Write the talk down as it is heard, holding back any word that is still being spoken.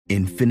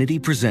Infinity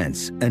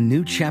presents a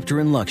new chapter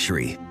in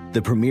luxury,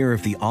 the premiere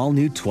of the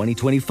all-new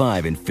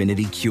 2025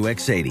 Infinity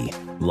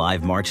QX80,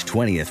 live March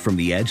 20th from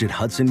the Edge at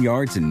Hudson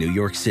Yards in New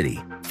York City,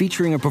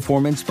 featuring a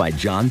performance by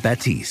John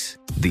Batiste.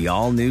 The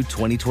all-new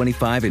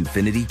 2025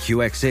 Infinity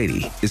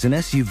QX80 is an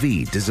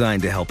SUV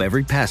designed to help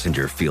every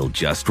passenger feel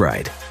just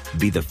right.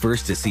 Be the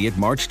first to see it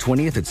March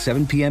 20th at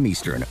 7 p.m.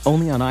 Eastern,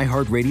 only on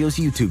iHeartRadio's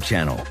YouTube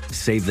channel.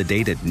 Save the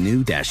date at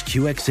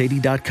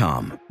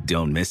new-QX80.com.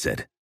 Don't miss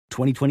it.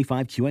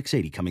 2025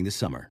 QX80 coming this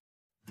summer.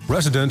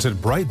 Residents at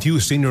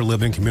Brightview Senior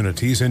Living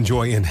Communities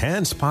enjoy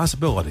enhanced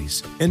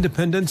possibilities,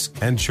 independence,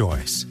 and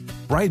choice.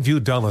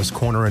 Brightview Dulles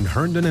Corner in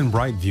Herndon and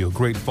Brightview,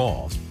 Great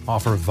Falls,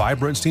 offer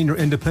vibrant senior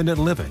independent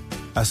living,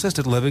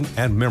 assisted living,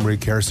 and memory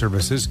care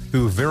services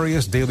through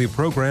various daily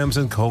programs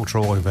and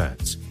cultural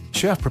events.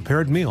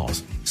 Chef-prepared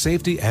meals,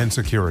 safety and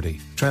security,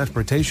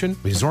 transportation,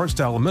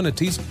 resort-style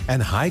amenities,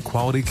 and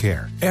high-quality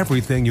care.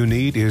 Everything you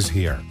need is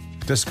here.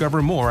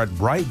 Discover more at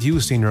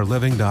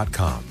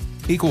brightviewseniorliving.com.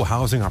 Equal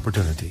housing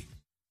opportunity.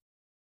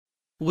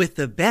 With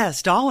the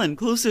best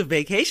all-inclusive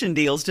vacation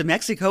deals to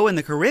Mexico and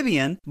the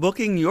Caribbean,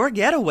 booking your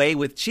getaway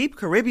with Cheap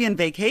Caribbean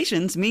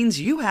Vacations means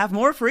you have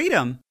more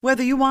freedom.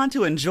 Whether you want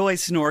to enjoy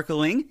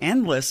snorkeling,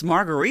 endless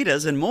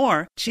margaritas, and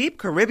more, Cheap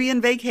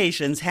Caribbean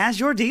Vacations has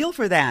your deal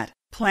for that.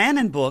 Plan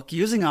and book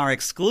using our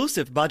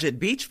exclusive budget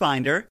beach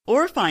finder,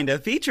 or find a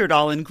featured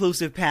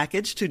all-inclusive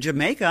package to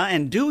Jamaica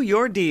and do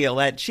your deal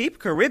at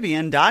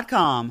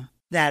cheapcaribbean.com.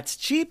 That's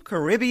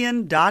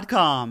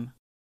cheapcaribbean.com.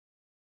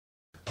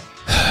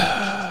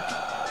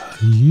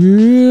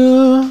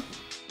 Yeah.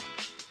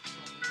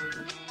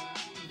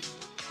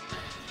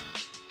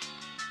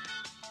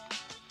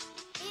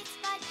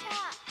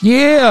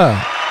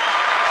 Yeah.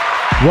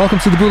 Welcome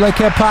to the Bootleg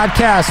Kev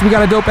Podcast. We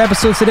got a dope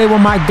episode today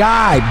with my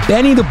guy,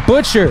 Benny the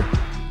Butcher.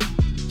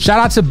 Shout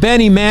out to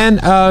Benny, man.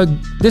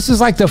 This is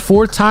like the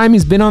fourth time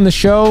he's been on the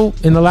show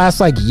in the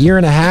last like year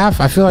and a half.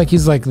 I feel like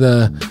he's like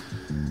our,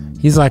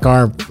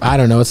 I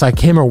don't know, it's like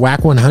him or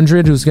Whack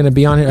 100 who's going to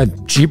be on here.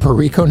 G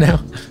Perico now.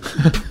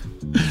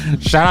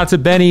 Shout out to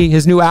Benny.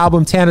 His new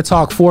album, Tana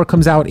Talk 4,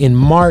 comes out in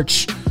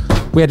March.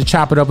 We had to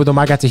chop it up with him.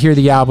 I got to hear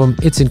the album.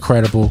 It's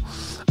incredible.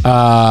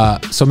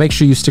 So make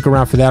sure you stick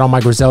around for that. All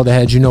my Griselda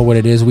heads, you know what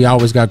it is. We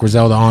always got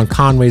Griselda on.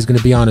 Conway's going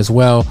to be on as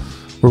well.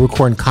 We're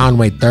recording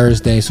Conway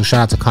Thursday, so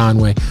shout out to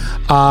Conway.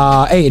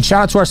 Hey, and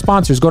shout out to our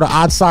sponsors. Go to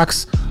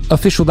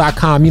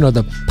oddsocksofficial.com. You know,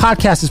 the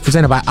podcast is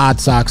presented by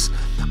Odd Socks.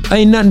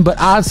 Ain't nothing but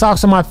odd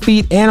socks on my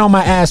feet and on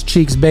my ass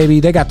cheeks,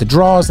 baby. They got the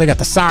drawers, they got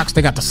the socks,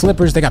 they got the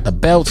slippers, they got the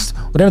belts,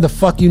 whatever the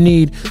fuck you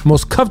need. The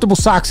most comfortable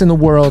socks in the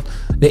world.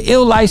 The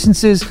ill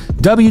licenses,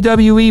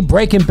 WWE,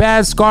 Breaking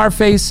Bad,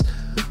 Scarface,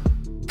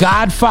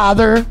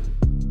 Godfather.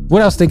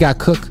 What else they got,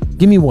 Cook?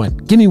 Give me one.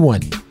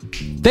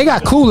 They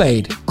got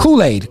Kool-Aid.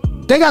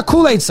 They got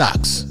Kool-Aid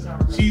socks.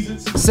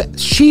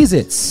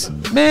 Cheez-Its.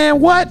 Man,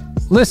 what?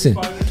 Listen.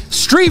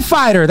 Street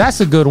Fighter.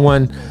 That's a good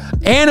one.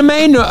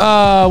 Anime.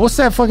 What's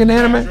that fucking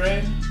anime?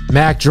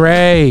 Mac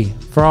Dre.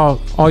 For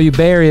all you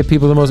Bay Area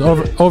people, the most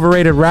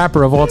overrated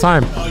rapper of all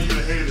time.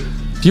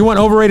 If you want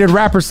overrated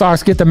rapper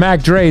socks, get the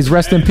Mac Dre's.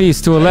 Rest in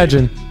peace to a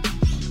legend.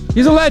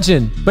 He's a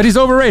legend, but he's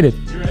overrated.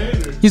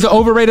 He's an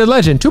overrated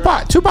legend.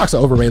 Tupac's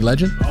an overrated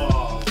legend.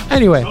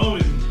 Anyway.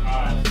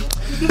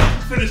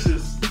 Finish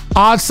this.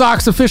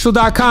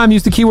 Oddsocksofficial.com.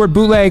 Use the keyword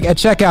bootleg at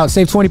checkout.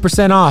 Save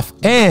 20% off.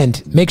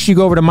 And make sure you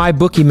go over to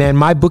MyBookie, man.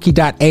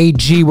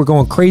 MyBookie.ag. We're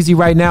going crazy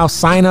right now.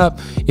 Sign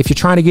up if you're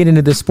trying to get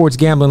into this sports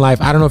gambling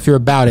life. I don't know if you're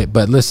about it,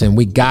 but listen,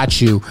 we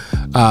got you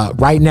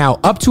right now.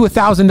 Up to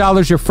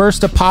 $1,000 your first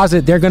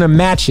deposit. They're going to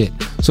match it.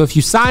 So if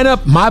you sign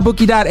up,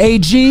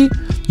 MyBookie.ag,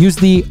 use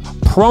the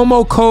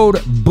promo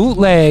code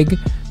bootleg.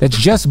 That's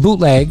just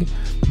bootleg.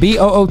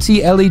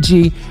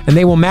 BOOTLEG, and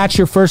they will match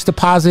your first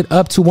deposit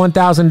up to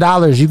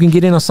 $1,000. You can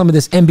get in on some of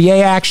this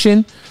NBA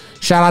action.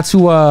 Shout out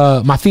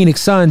to my Phoenix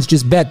Suns.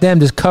 Just bet them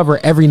to cover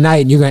every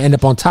night, and you're going to end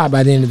up on top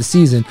by the end of the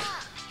season.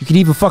 You can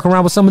even fuck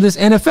around with some of this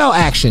NFL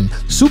action.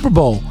 Super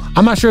Bowl.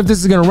 I'm not sure if this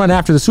is going to run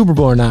after the Super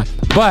Bowl or not,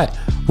 but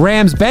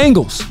Rams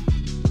Bengals.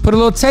 Put a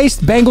little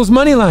taste. Bengals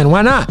money line.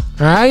 Why not?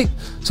 All right?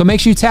 So make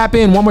sure you tap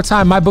in one more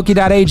time.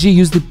 MyBookie.ag.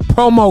 Use the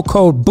promo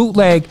code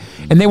bootleg,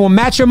 and they will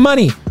match your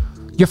money.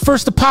 Your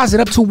first deposit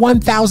up to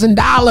 $1,000.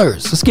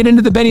 Let's get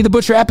into the Benny the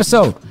Butcher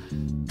episode.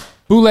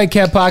 Bootleg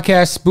Kev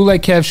Podcast,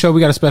 Bootleg Kev Show.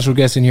 We got a special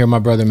guest in here, my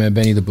brother, man,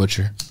 Benny the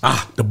Butcher.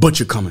 The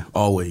Butcher coming,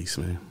 always,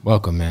 man.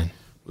 Welcome, man.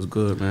 What's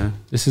good, man?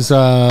 This is,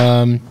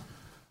 I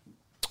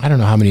don't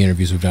know how many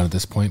interviews we've done at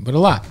this point, but a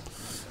lot.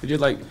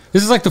 This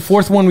is like the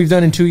fourth one we've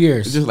done in 2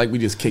 years. It's just like we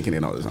just kicking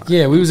it all the time.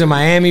 Yeah, we was in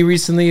Miami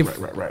recently.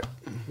 Right.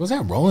 Was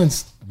that Rolling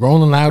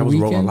Loud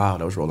weekend?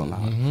 That was Rolling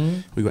Loud. Mm-hmm.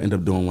 We're going to end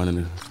up doing one in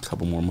a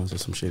couple more months or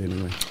some shit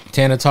anyway.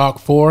 Tana Talk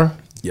 4.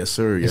 Yes,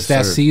 sir. It's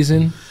that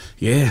season.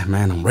 Yeah,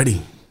 man, I'm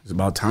ready. It's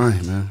about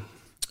time,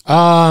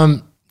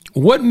 man.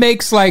 What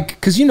makes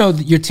because you know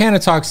your Tana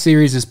Talk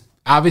series is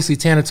obviously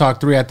Tana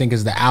Talk 3, I think,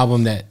 is the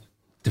album that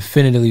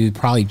definitively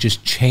probably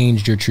just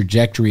changed your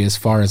trajectory as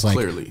far as like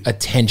Clearly.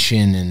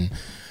 Attention and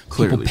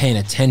people paying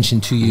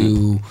attention to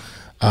you.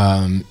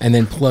 And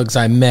then Plugs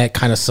I Met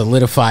kind of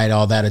solidified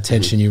all that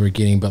attention you were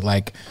getting. But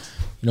like,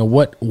 you know,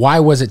 why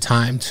was it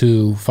time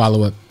to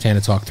follow up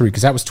Tana Talk 3?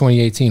 Because that was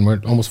 2018.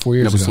 We're almost 4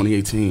 years ago. That was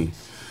 2018.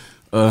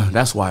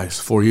 That's why it's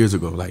 4 years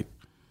ago. Like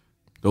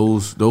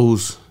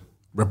those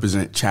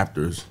represent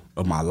chapters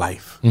of my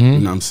life. You know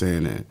what I'm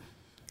saying? And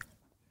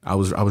I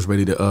was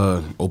ready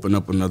to open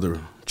up another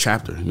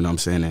chapter, you know what I'm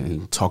saying,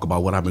 and talk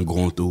about what I've been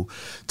going through,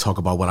 talk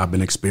about what I've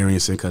been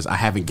experiencing, because I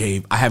haven't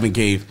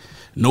gave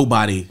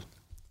nobody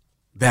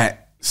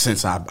that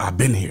since I've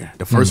been here.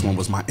 The first one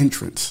was my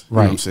entrance, you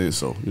know what I'm saying?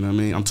 So, you know what I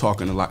mean? I'm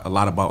talking a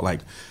lot about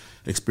like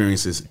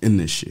experiences in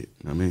this shit,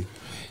 you know what I mean?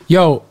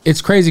 Yo,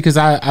 it's crazy because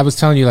I was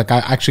telling you, like, I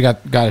actually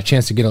got a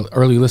chance to get an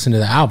early listen to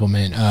the album,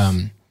 and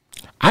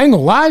I ain't gonna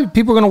lie,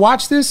 people are gonna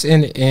watch this,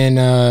 and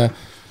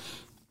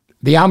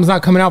the album's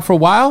not coming out for a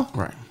while.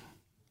 Right.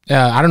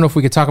 I don't know if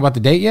we could talk about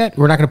the date yet.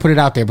 We're not going to put it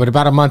out there, but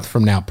about a month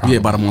from now, probably. Yeah,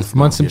 about a month from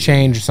now. Some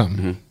change or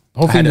something.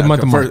 Hopefully the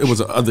month of March. It was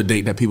another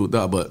date that people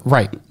thought, but...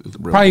 Right.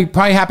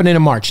 Probably happening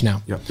in March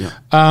now.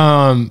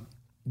 Yeah.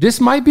 This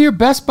might be your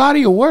best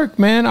body of work,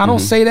 man. I don't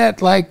say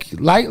that like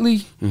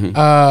lightly.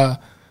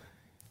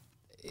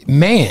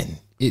 Man,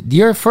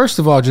 you're first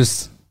of all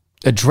just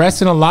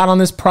addressing a lot on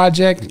this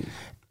project,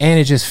 and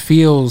it just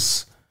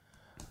feels...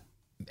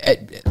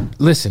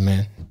 Listen,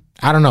 man.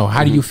 I don't know.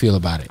 How do you feel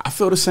about it? I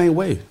feel the same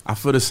way.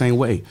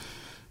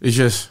 It's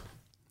just,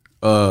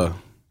 man,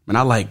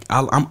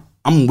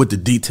 I'm with the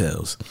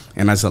details,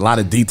 and there's a lot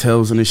of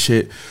details in this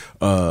shit.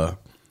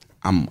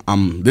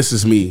 This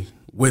is me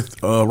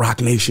with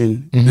Rock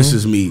Nation. This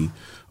is me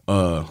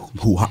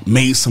who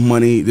made some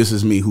money. This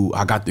is me who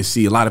I got to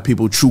see a lot of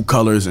people true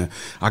colors, and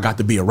I got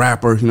to be a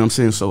rapper. You know what I'm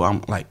saying? So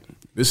I'm like,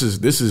 this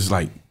is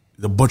like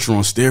the Butcher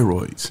on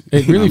steroids.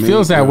 It really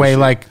feels that way.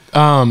 Like,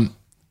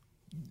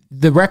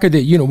 the record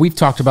that, you know, we've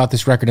talked about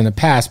this record in the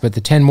past, but the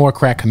 10 More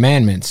Crack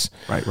Commandments,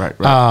 right,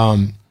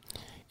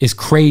 is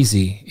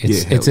crazy.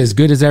 It's as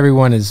good as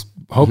everyone is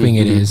hoping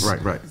it is.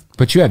 Right.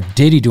 But you have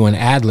Diddy doing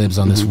ad-libs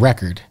on this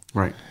record,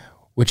 right,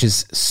 which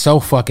is so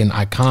fucking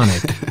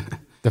iconic.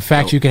 The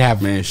fact you could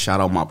have... Man,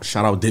 shout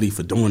out Diddy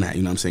for doing that,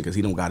 you know what I'm saying? Because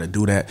he don't got to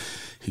do that.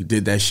 He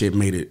did that shit,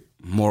 made it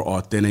more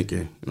authentic,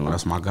 and you know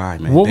that's my guy,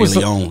 man. De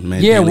Leon,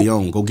 man. De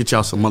Leon, go get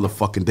y'all some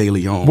motherfucking De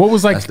Leon. What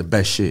was like? That's the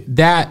best shit.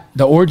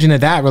 The origin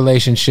of that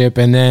relationship,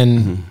 and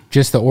then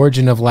just the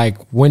origin of like,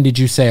 when did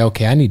you say,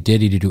 okay, I need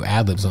Diddy to do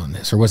ad-libs on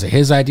this, or was it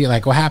his idea?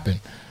 Like, what happened?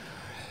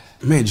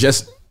 Man,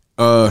 just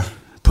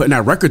putting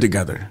that record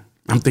together.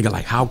 I'm thinking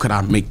like, how could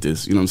I make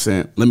this? You know what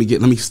I'm saying? Let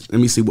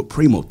me see what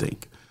Primo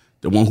think.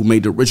 The one who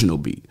made the original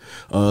beat.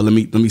 Let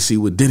me see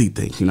what Diddy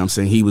think. You know what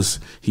I'm saying?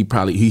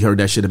 He heard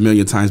that shit a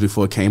million times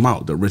before it came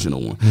out, the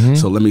original one.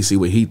 So let me see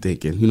what he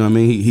thinking. You know what I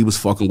mean? He was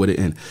fucking with it,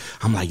 and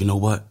I'm like, you know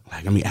what?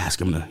 Like, let me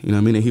ask him to, you know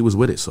what I mean? And he was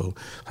with it. So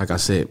like I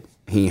said,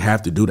 he didn't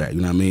have to do that.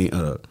 You know what I mean?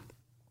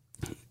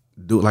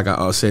 Like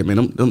I said,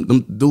 man,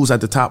 them dudes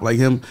at the top like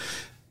him,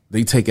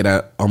 they take it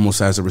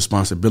almost as a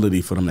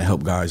responsibility for them to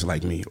help guys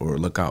like me or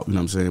look out, you know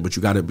what I'm saying? But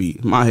you got to be,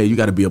 in my head, you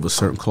got to be of a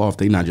certain cloth.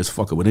 They not just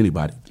fucking with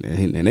anybody.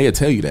 And they'll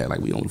tell you that,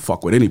 like, we don't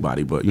fuck with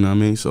anybody, but you know what I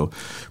mean? So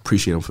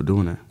appreciate them for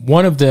doing that.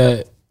 One of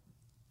the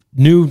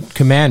new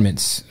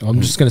commandments,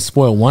 I'm just going to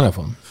spoil one of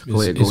them,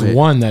 is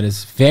one that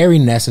is very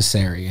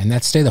necessary, and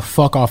that's stay the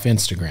fuck off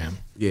Instagram.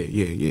 Yeah.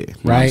 You know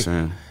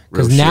right?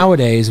 Because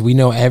nowadays, we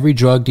know every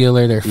drug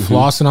dealer, they're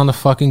flossing on the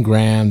fucking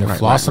gram, they're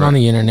flossing on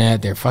the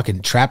internet, they're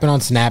fucking trapping on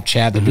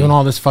Snapchat, they're doing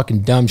all this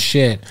fucking dumb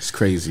shit. It's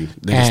crazy.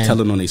 They're just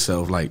telling on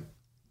themselves like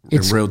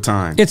in real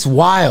time. It's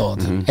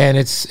wild. And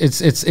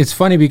it's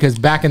funny because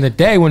back in the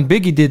day when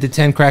Biggie did the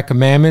 10 Crack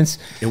Commandments,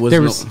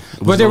 there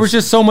was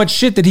just so much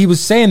shit that he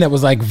was saying that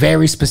was like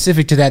very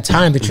specific to that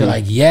time that you're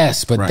like,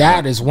 yes, but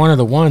that is one of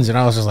the ones. And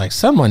I was just like,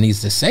 someone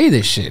needs to say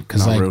this shit.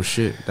 Cause like, real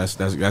shit. That's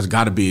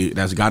gotta be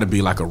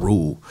like a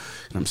rule.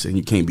 You know what I'm saying?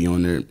 You can't be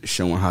on there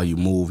showing how you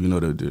move. You know,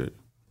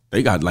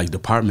 they got like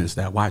departments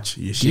that watch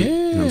your shit. Yeah.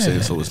 You know what I'm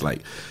saying? So it's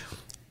like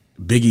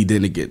Biggie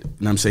didn't get, you know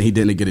what I'm saying? He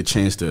didn't get a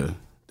chance to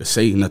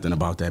say nothing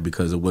about that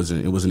because it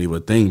wasn't even a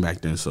thing back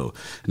then. So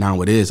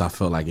now it is. I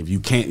felt like if you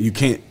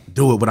can't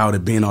do it without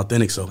it being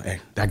authentic. So hey,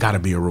 that got to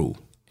be a rule.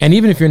 And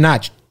even if you're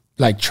not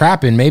like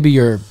trapping, maybe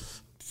you're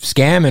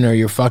scamming or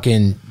you're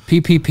fucking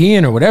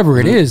PPPing or whatever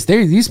it is.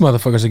 These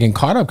motherfuckers are getting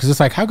caught up because it's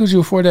like, how could you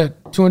afford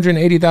that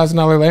 $280,000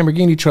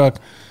 Lamborghini truck?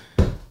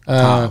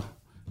 That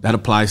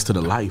applies to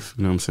the life.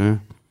 You know what I'm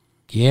saying?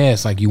 Yeah,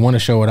 it's like you want to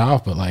show it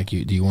off, but like, do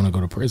you want to go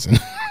to prison?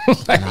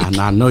 Like,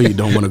 nah, I know you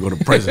don't want to go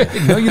to prison.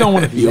 No, you don't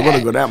want to. You want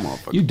to go that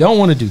motherfucker. You don't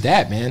want to do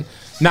that, man.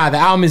 Nah, the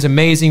album is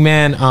amazing,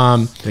 man.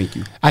 Thank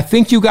you. I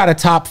think you got a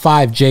top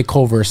 5 J.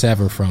 Cole verse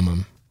ever from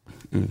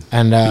him.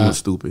 And he was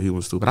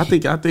stupid. I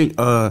think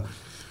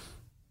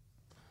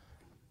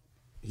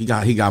he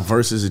got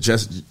verses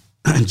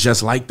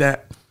just like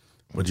that,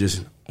 but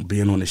just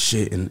being on the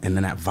shit and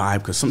then that vibe,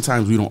 because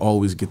sometimes we don't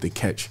always get to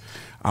catch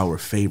our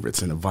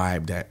favorites and the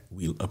vibe that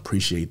we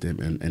appreciate them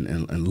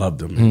and love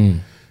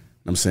them.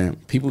 I'm saying?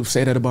 People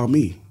say that about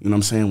me. You know what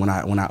I'm saying? When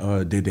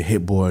I did the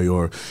Hit Boy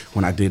or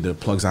when I did the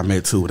Plugs I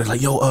Met Too, they're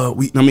like, yo,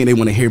 they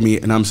want to hear me,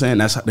 and I'm saying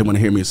that's how they want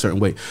to hear me a certain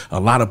way. A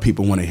lot of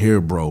people want to hear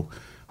bro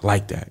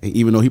like that. And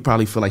even though he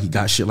probably feel like he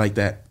got shit like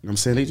that, you know what I'm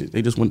saying?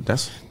 They just want,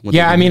 that's what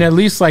I mean, at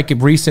least like a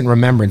recent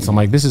remembrance, I'm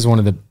like, this is one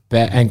of the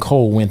best, and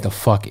Cole went the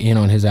fuck in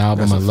on his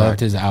album. I loved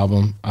his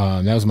album.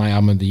 That was my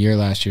album of the year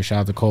last year.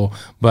 Shout out to Cole.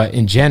 But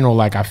in general,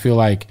 like, I feel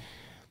like,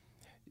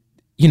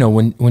 you know,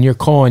 when you're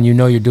Cole and you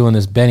know you're doing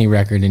this Benny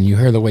record and you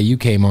hear the way you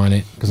came on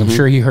it, because I'm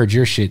sure he heard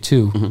your shit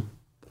too.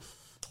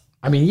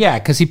 I mean, yeah,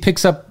 because he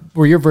picks up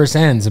where your verse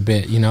ends a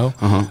bit, you know?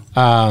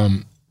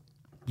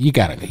 He's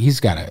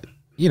gotta,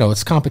 you know,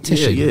 it's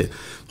competition.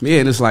 Yeah,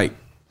 and it's like,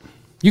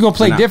 you're going to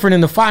play different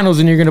in the finals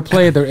than you're going to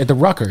play at the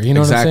Rucker. You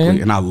know what I'm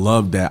saying? And I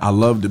love that. I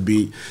love to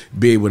be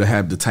able to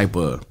have the type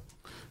of,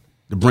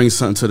 to bring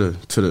something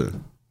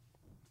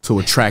to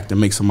a track that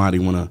makes somebody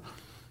want to,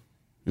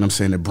 you know what I'm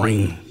saying, to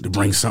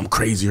bring something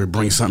crazy or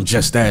bring something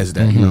just as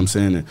that, you know what I'm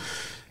saying?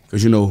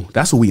 Because, you know,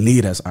 that's what we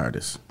need as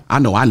artists. I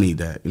know I need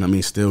that, you know what I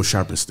mean? Still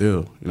sharp and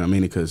still, you know what I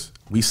mean? Because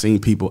I've seen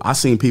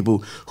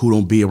people who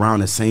don't be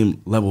around the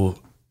same level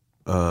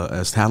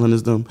as talent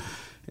as them,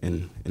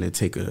 and they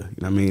take a, you know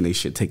what I mean, they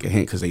should take a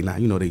hint because they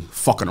not, you know, they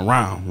fucking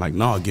around. Like,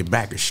 no, get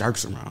back, there's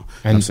sharks around. You know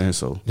what I'm saying?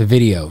 So the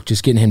video,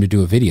 just getting him to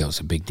do a video is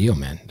a big deal,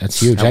 man. That's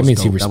huge. That means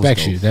dope. He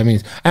respects you. That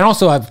means, and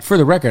also for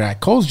the record,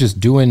 Cole's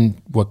just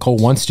doing what Cole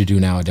wants to do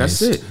nowadays.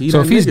 That's it.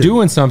 So if he's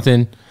doing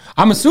something,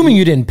 I'm assuming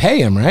you didn't pay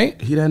him, right?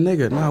 He that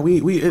nigga. Nah, we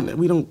don't,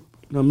 you know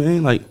what I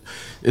mean? Like,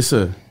 it's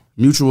a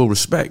mutual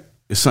respect.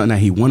 It's something that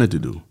he wanted to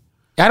do.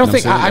 I don't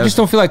think, I just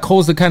don't feel like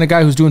Cole's the kind of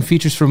guy who's doing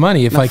features for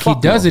money. If like he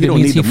does it, it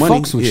means he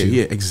fucks with you.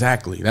 Yeah,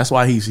 exactly. That's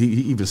why he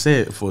even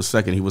said for a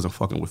second he wasn't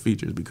fucking with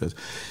features, because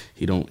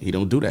he don't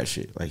do that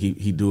shit. Like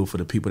he do it for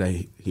the people that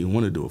he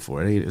want to do it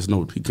for. He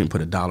can't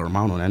put a dollar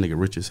amount on that nigga.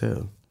 Rich as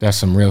hell. That's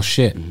some real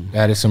shit.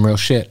 That is some real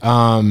shit.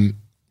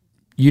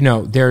 You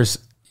know, there's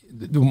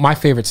my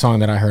favorite song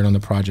that I heard on the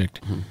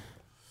project.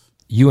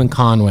 You and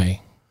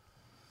Conway,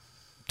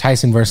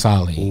 Tyson vs.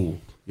 Ali.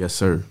 Ooh, yes,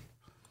 sir.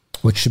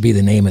 Which should be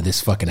the name of this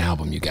fucking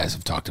album you guys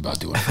have talked about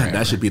doing forever.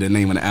 That should be the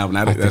name of the album.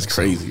 That's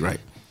crazy, right?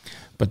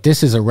 But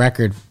this is a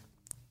record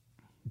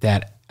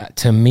that,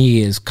 to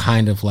me, is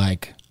kind of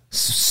like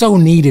so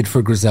needed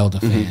for Griselda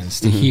fans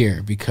to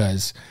hear,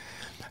 because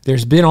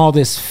there's been all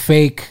this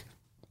fake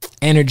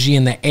energy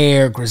in the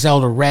air.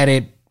 Griselda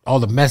Reddit, all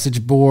the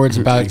message boards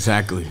about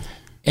exactly,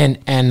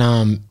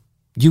 and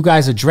you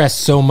guys address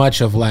so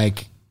much of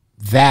like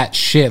that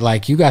shit.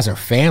 Like, you guys are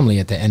family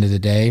at the end of the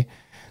day.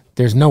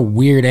 There's no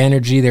weird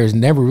energy. There's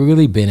never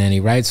really been any,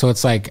 right? So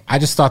it's like, I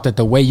just thought that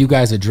the way you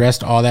guys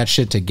addressed all that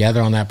shit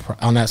together on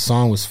that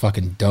song was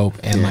fucking dope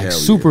and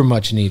super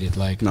much needed.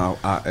 Like, no,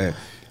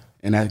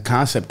 and that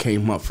concept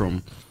came up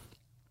from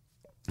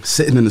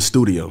sitting in the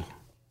studio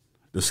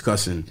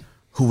discussing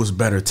who was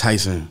better,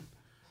 Tyson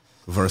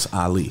versus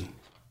Ali.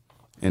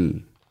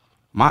 And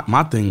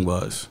my thing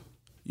was,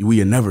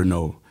 we'd never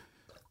know.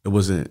 It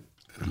wasn't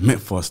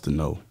meant for us to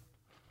know,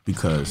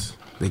 because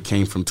they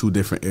came from two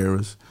different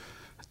eras.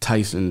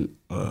 Tyson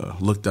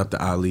looked up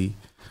to Ali.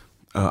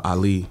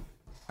 Ali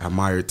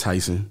admired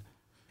Tyson.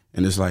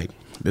 And it's like,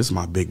 this is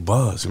my big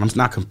buzz. And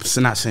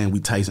I'm not saying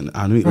we Tyson.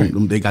 I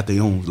mean, they got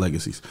their own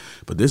legacies.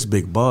 But this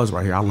big buzz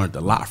right here, I learned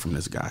a lot from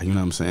this guy. You know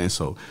what I'm saying?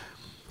 So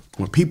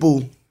when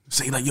people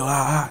say like, yo,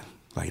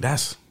 like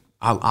that's,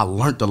 I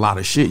learned a lot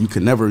of shit. You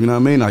could never, you know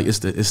what I mean? Like,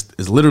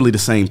 it's literally the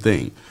same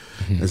thing.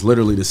 It's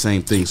literally the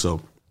same thing. So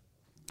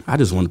I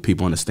just want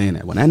people to understand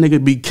that when that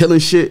nigga be killing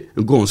shit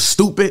and going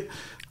stupid,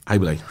 I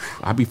be like,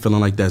 I be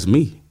feeling like that's me.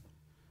 You know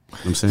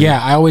what I'm saying?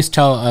 Yeah, I always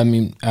tell,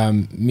 me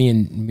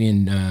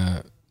and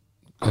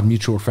a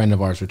mutual friend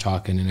of ours were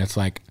talking, and it's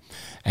like,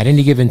 at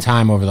any given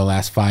time over the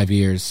last 5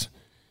 years,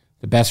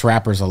 the best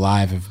rappers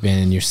alive have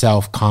been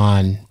yourself,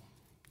 Con,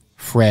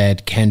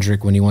 Fred,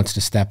 Kendrick when he wants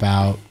to step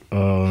out.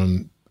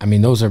 I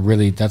mean, those are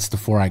really, that's the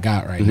four I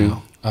got right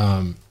now.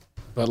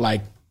 But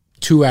like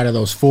 2 out of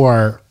those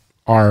 4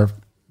 are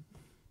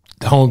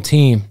the home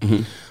team.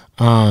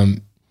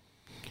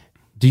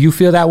 Do you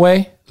feel that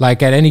way?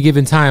 Like, at any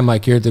given time,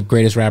 like, you're the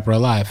greatest rapper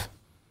alive?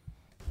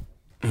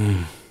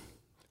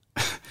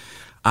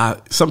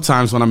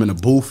 Sometimes when I'm in a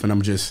booth and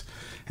I'm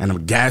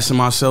gassing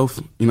myself,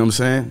 you know what I'm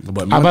saying?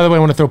 But by the way, I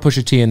want to throw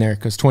Pusha T in there,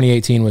 because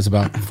 2018 was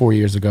about 4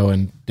 years ago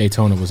and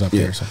Daytona was up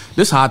there. So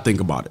this is how I think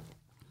about it.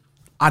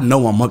 I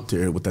know I'm up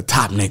there with the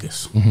top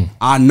niggas.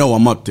 I know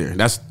I'm up there.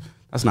 That's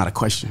not a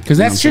question. Because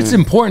that shit's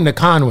important to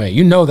Conway.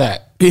 You know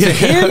that. To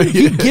him,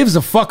 he gives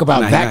a fuck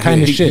about that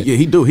kind of shit. Yeah,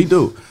 he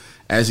do.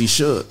 As he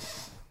should.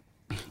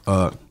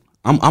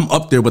 I'm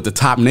up there with the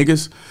top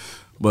niggas,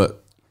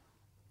 but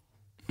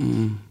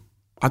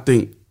I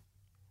think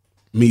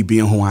me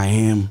being who I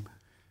am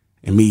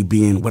and me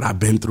being what I've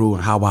been through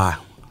and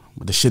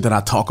the shit that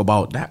I talk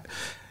about, that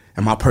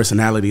and my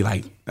personality,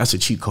 like, that's a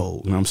cheat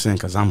code. You know what I'm saying?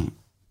 Because I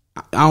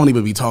don't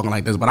even be talking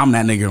like this, but I'm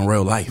that nigga in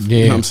real life. Yeah.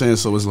 You know what I'm saying?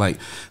 So it's like,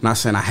 not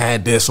saying I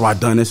had this or I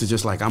done this. It's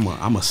just like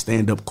I'm a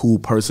stand-up cool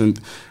person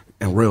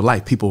in real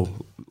life. People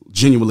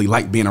genuinely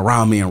like being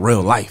around me in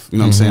real life. You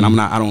know what I'm saying?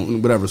 I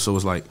don't, whatever. So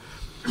it's like,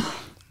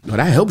 that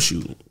helps you.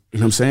 You know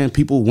what I'm saying?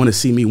 People want to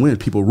see me win.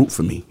 People root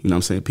for me. You know what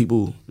I'm saying?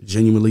 People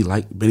genuinely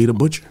like Benny the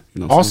Butcher.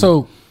 You know what I'm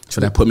saying?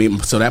 So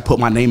that put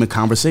my name in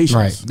conversations.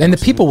 Right. And the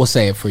people will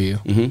say it for you.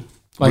 Mm-hmm.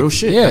 Like, real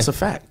shit. Yeah. That's a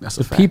fact. That's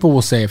a fact. People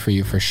will say it for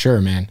you for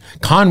sure, man.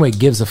 Conway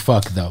gives a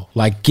fuck though.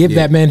 Like, give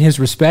that man his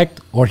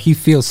respect, or he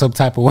feels some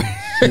type of way.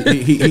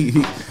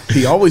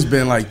 he always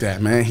been like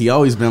that, man. He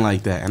always been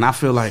like that, and I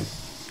feel like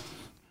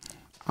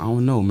I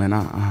don't know,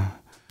 man.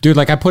 Dude,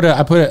 like I put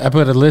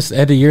a list,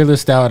 end of year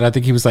list out. I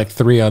think he was like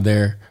 3 on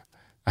there.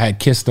 I had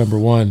Kiss number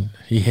 1.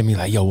 He hit me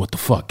like, "Yo, what the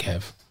fuck,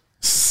 Kev?"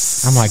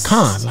 I'm like,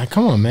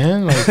 come on,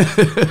 man.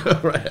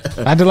 Like, right.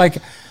 I had to like,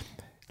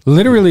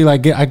 literally,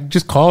 like, I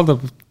just called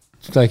him.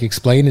 Like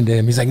explaining to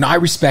him, he's like, "No, I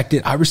respect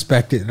it.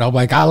 And I'm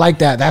like, "I like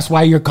that. That's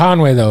why you're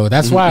Conway, though.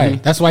 That's why.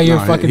 That's why you're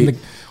fucking."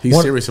 He's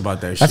serious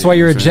about that. That's why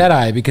you're a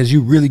Jedi, because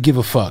you really give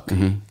a fuck.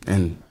 Mm-hmm.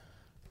 And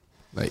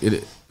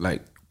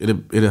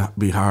it'll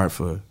be hard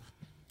for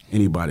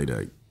anybody to.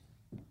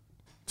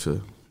 You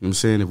know what I'm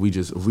saying, if we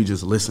just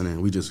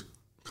listening, we just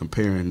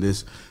comparing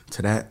this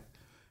to that,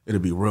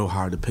 it'll be real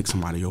hard to pick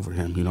somebody over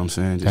him. You know what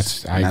I'm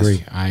saying?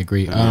 I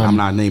agree. I'm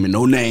not naming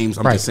no names.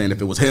 I'm just saying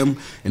if it was him,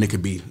 and it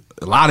could be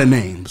a lot of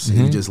names, and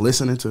you just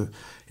listening to,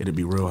 it'd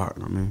be real hard.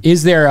 I mean,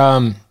 is there?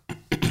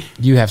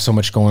 You have so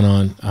much going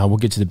on. We'll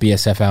get to the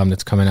BSF album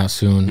that's coming out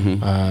soon.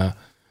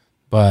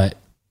 But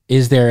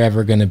is there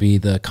ever going to be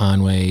the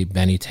Conway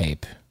Benny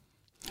tape?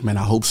 Man,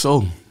 I hope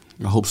so.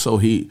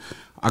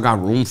 I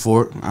got room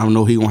for it. I don't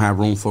know he gonna have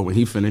room for it when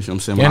he finish. I'm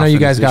saying, I know you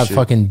guys got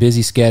fucking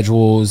busy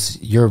schedules.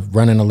 You're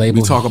running a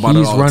label. We talk about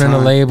it all the time. He's running a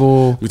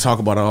label. We talk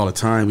about it all the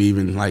time. We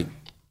even like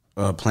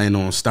plan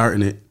on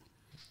starting it.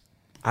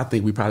 I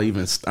think we probably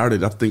even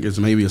started. I think it's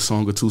maybe a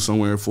song or 2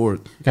 somewhere for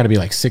it. Got to be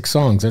like 6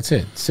 songs. That's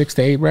it. 6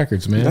 to 8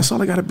 records, man. That's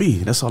all it got to be.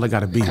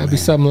 Gotta be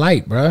something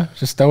light, bro.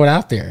 Just throw it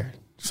out there.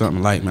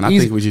 Something light, man. I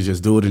think we should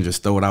just do it and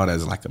just throw it out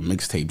as like a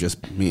mixtape.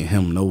 Just me and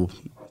him, no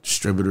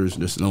distributors,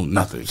 just no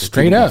nothing.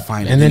 Straight up.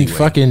 And then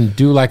fucking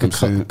do like a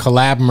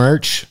collab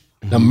merch.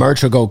 The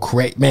merch will go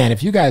crazy. Man,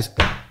 if you guys,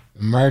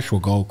 merch will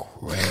go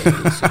crazy.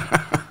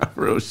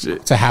 Real shit.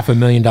 It's a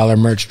 $500,000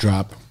 merch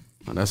drop.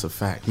 Oh, that's a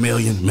fact.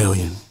 Million.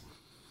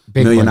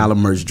 Big $1 million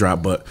merch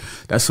drop, but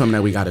that's something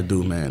that we got to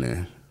do, man.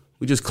 And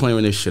we just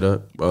clearing this shit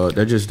up.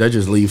 That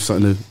just leaves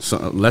something.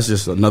 That's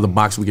just another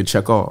box we can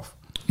check off.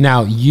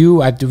 Now, I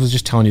was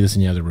just telling you this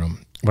in the other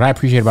room. What I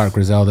appreciate about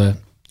Griselda,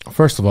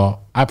 first of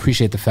all, I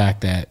appreciate the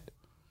fact that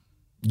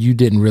you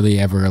didn't really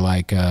ever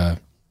like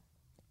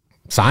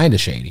sign to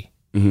Shady.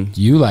 Mm-hmm.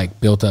 You like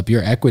built up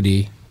your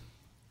equity,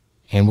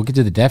 and we'll get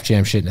to the Def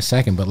Jam shit in a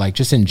second. But like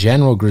just in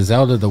general,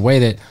 Griselda, the way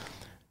that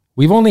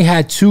we've only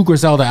had 2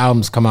 Griselda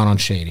albums come out on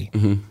Shady.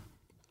 Mm-hmm.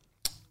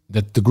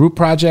 The group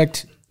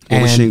project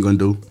and Machine Gun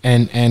Do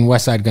and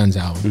West Side Gun's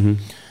album. Mm-hmm.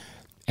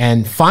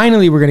 And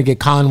finally we're gonna get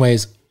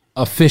Conway's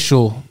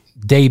official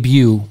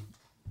debut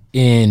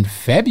in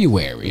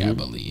February, I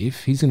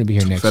believe. He's gonna be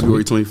here next February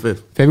week.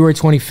 25th. February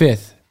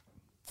 25th.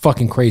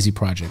 Fucking crazy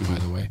project, by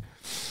the way.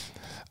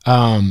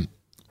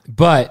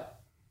 But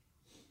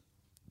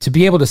to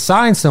be able to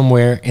sign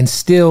somewhere and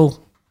still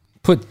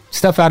put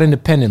stuff out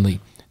independently.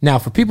 Now,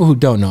 for people who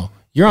don't know,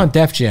 you're on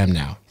Def Jam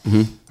now.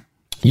 Mm-hmm.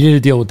 You did a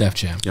deal with Def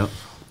Jam. Yep.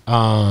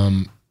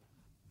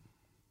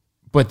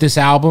 But this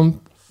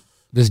album,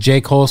 this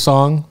J. Cole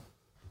song,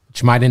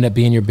 which might end up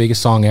being your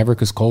biggest song ever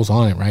because Cole's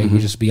on it, right? Mm-hmm.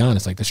 We just be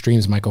honest. Like the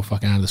streams might go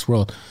fucking out of this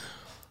world.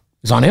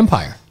 It's on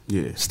Empire.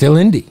 Yeah. Still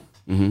indie.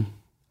 Mm-hmm.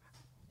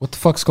 What the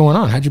fuck's going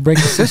on? How'd you break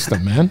the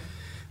system, man?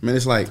 Man,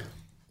 it's like,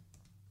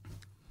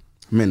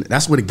 man,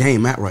 that's where the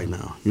game at right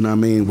now. You know what I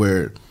mean?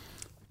 Where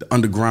the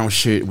underground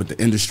shit with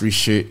the industry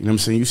shit, you know what I'm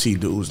saying? You see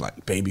dudes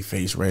like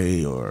Babyface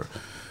Ray or,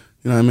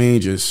 you know what I mean?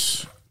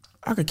 Just,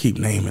 I could keep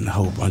naming a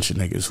whole bunch of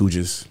niggas who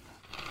just,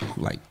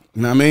 like,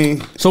 you know what I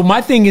mean? So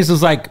my thing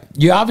is like,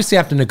 you obviously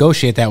have to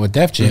negotiate that with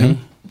Def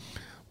Jam,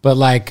 but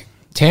like,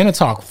 Tana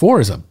Talk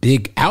 4 is a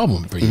big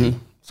album for you.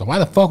 So why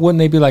the fuck wouldn't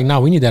they be like, nah,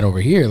 we need that over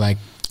here? Like,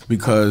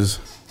 because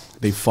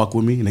they fuck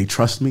with me and they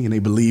trust me and they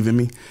believe in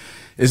me.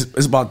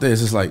 It's about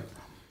this. It's like,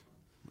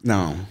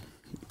 now,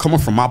 coming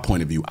from my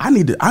point of view, I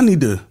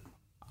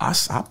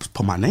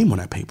put my name on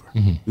that paper.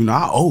 You know,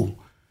 I owe. You know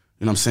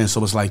what I'm saying?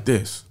 So it's like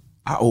this.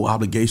 I owe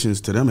obligations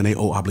to them and they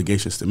owe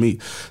obligations to me.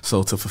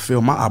 So to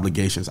fulfill my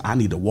obligations, I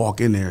need to walk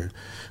in there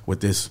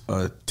with this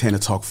Tana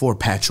Talk 4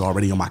 patch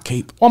already on my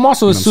cape. Well, I'm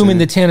also assuming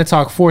the Tana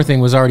Talk 4 thing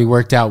was already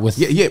worked out with...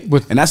 Yeah.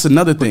 And that's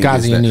another thing.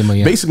 Gazi and Nemo,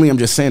 basically, I'm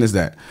just saying is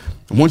that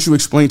once you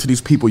explain to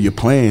these people your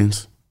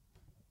plans,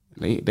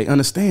 they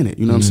understand it.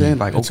 You know what I'm saying?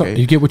 Like, okay.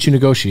 You get what you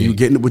negotiate. You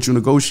get what you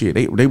negotiate.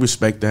 They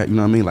respect that. You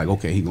know what I mean? Like,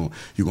 okay, you're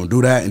gonna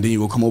do that, and then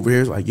you're gonna come over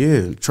here. It's like,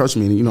 yeah, trust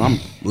me. And, you know, I'm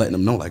letting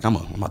them know, like, I'm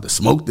about to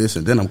smoke this,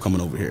 and then I'm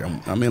coming over here.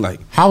 I mean, like,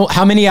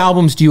 how many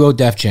albums do you owe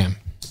Def Jam?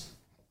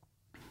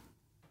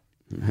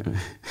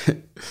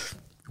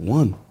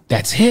 1.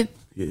 That's it?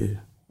 Yeah.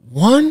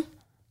 1?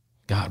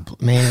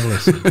 God, man,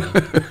 listen.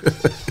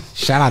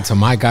 Shout out to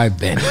my guy,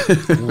 Benny.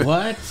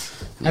 What?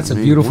 That's a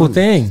beautiful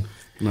thing.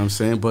 You know what I'm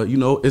saying? But, you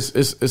know,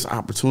 it's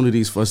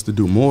opportunities for us to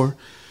do more.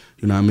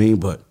 You know what I mean?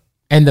 But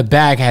And the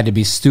bag had to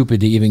be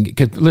stupid to even get.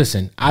 'Cause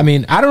listen, I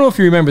mean, I don't know if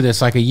you remember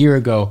this, like a year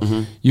ago,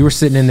 you were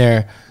sitting in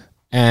there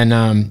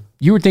and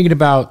you were thinking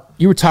about,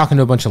 you were talking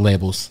to a bunch of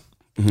labels.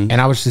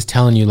 And I was just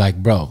telling you,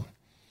 like, bro,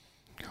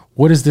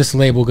 what is this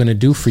label going to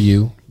do for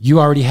you? You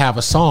already have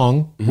a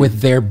song with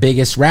their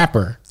biggest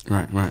rapper.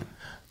 right.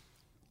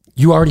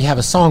 You already have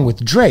a song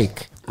with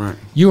Drake. Right.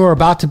 You are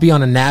about to be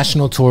on a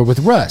national tour with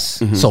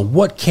Russ. So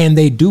what can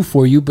they do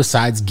for you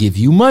besides give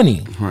you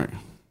money? Right.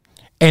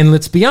 And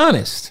let's be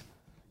honest,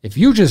 if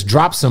you just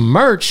drop some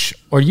merch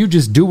or you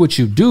just do what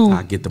you do,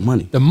 I get the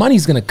money. the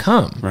money's going to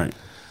come. Right.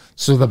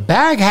 So the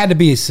bag had to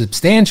be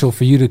substantial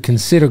for you to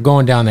consider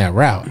going down that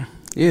route.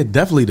 Yeah,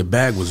 definitely the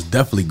bag was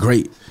definitely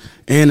great.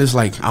 And it's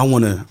like I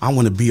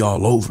wanna be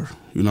all over.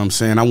 You know what I'm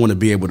saying? I wanna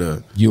be able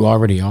to. You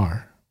already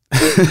are.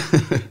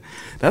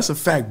 That's a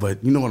fact,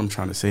 but you know what I'm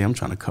trying to say? I'm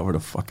trying to cover the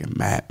fucking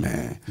map,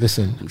 man.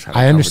 Listen, I'm trying to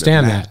I cover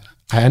understand the map.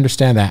 that. I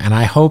understand that. And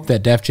I hope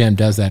that Def Jam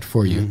does that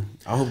for you.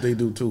 I hope they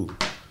do too.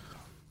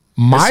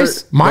 My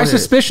Yes, sir. Go ahead.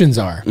 suspicions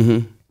are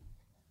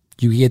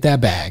you get that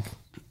bag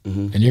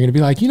and you're going to be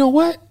like, you know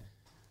what?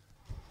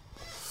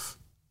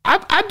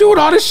 I doing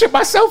all this shit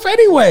myself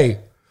anyway.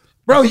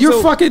 Bro,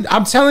 you're fucking,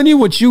 I'm telling you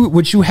what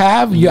you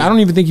have. I don't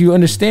even think you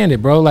understand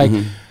it, bro. Like,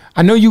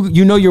 I know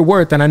you know your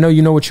worth and I know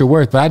you know what you're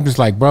worth, but I'm just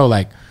like, bro,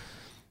 like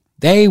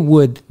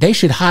they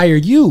should hire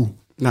you.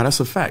 No, that's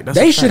a fact.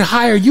 They should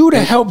hire you to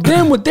help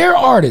them with their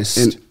artists.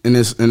 And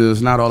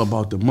it's not all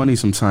about the money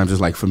sometimes. It's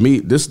like for me,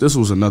 this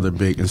was another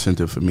big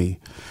incentive for me,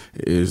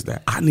 is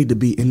that I need to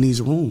be in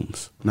these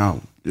rooms.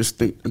 Now, just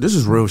think, this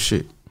is real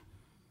shit.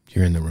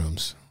 You're in the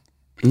rooms.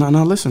 No,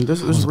 listen,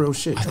 this is real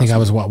shit. I think I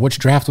was, which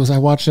draft was I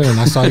watching? And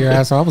I saw your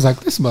ass. I was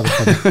like, this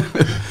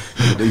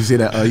motherfucker. You see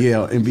that?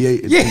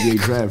 NBA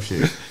draft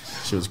shit.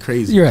 Shit was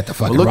crazy. You're at the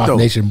fucking But look, Rock though,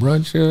 Nation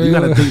brunch. You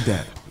gotta think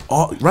that.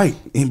 All right,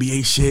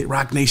 NBA shit,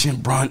 Rock Nation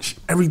brunch,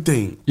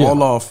 everything,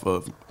 all off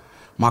of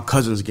my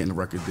cousins getting a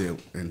record deal,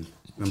 and you know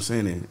what I'm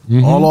saying,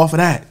 all off of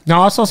that.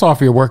 No, it's also off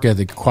your work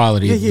ethic,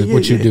 quality,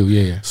 what you do.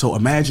 Yeah. So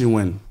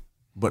imagine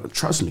but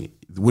trust me,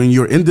 when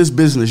you're in this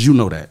business, you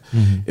know that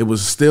it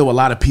was still a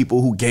lot of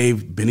people who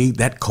gave Benny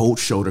that cold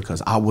shoulder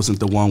because I wasn't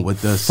the one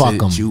with the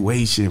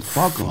situation.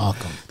 Fuck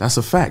them. That's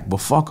a fact.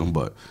 But fuck them.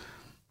 But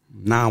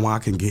now I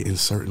can get in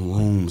certain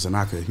rooms and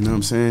I could, you know what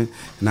I'm saying?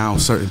 Now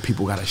certain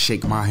people got to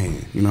shake my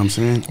hand. You know what I'm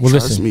saying? Well,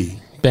 Trust listen, me.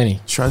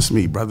 Benny. Trust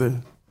me,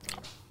 brother.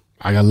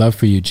 I got love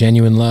for you,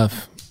 genuine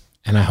love.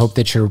 And I hope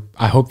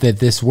that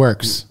this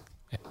works.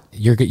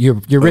 You're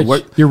rich.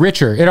 What? You're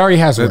richer. It already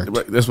has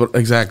worked. That's what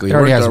exactly.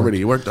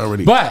 It worked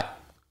already. But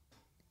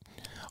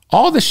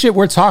all the shit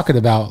we're talking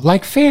about,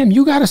 like, fam,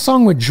 you got a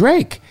song with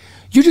Drake.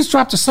 You just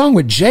dropped a song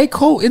with J.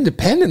 Cole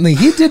independently.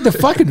 He did the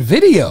fucking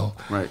video.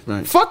 Right.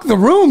 Fuck the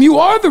room. You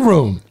are the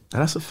room.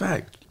 That's a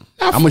fact.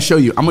 I'm gonna show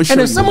you. And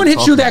if someone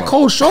hits you that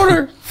cold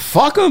shoulder,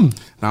 fuck them.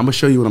 Now I'm gonna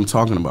show you what I'm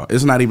talking about.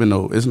 It's not even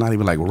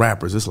like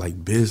rappers. It's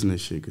like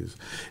business shit. Cause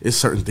it's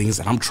certain things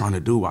that I'm trying to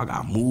do. I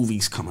got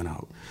movies coming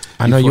out.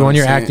 I know you on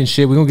your acting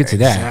shit. We're gonna get to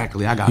that.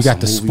 Exactly. I got. You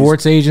got the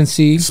sports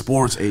agency.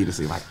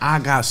 Like I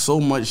got so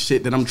much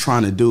shit that I'm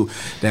trying to do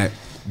that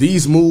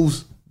these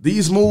moves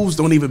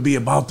don't even be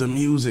about the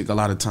music a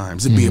lot of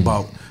times. It be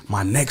about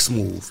my next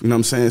move. You know what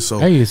I'm saying? So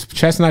hey, it's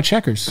chess, not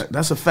checkers.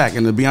 That's a fact.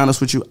 And to be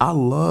honest with you, I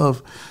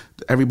love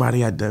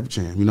everybody at Def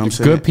Jam. You know what I'm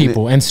saying? Good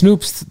people. And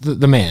Snoop's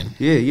the man.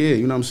 Yeah.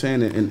 You know what I'm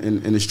saying?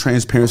 And it's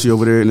transparency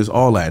over there and it's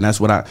all that. And that's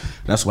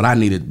what I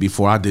needed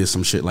before I did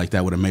some shit like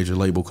that with a major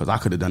label, because I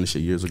could have done this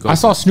shit years ago. I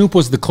saw Snoop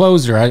was the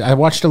closer. I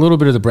watched a little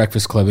bit of the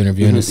Breakfast Club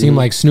interview and it seemed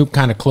like Snoop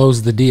kind of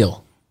closed the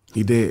deal.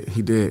 He did.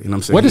 You know what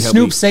I'm saying? What does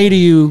Snoop say to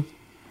you?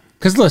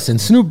 Because listen,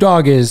 Snoop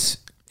Dogg is,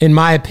 in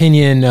my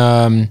opinion,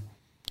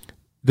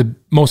 the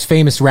most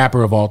famous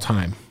rapper of all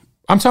time.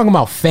 I'm talking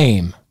about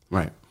fame.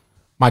 Right.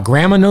 My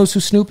grandma knows who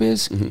Snoop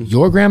is.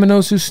 Your grandma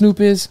knows who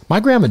Snoop is. My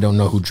grandma don't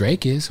know who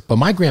Drake is, but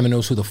my grandma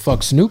knows who the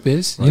fuck Snoop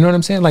is. Right. You know what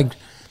I'm saying? Like,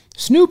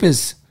 Snoop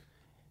is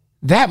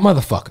that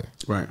motherfucker.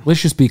 Right.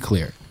 Let's just be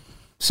clear.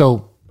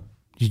 So,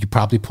 did you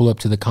probably pull up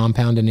to the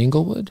compound in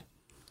Inglewood?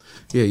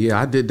 Yeah,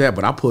 I did that,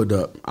 but I pulled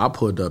up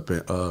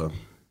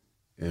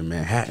in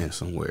Manhattan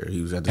somewhere.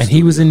 He was at the and studio.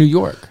 He was in New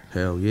York.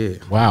 Hell yeah!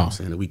 Wow. You know I'm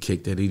saying, we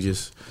kicked it.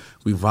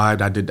 We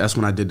vibed. That's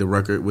when I did the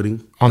record with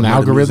him on the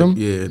Algorithm.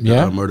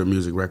 Murder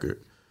Music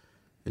record.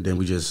 And then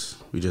we just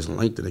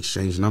linked and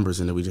exchanged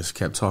numbers, and then we just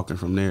kept talking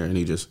from there. And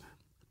he just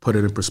put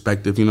it in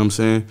perspective. You know what I'm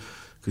saying?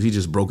 Because he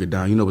just broke it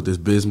down. You know, with this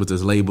business, with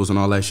his labels and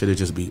all that shit, it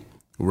just be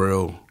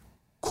real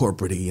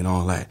corporate-y and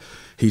all that.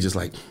 He just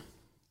like,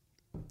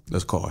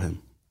 let's call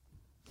him.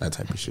 That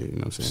type of shit. You know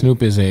what I'm saying?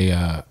 Snoop is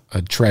a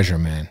treasure,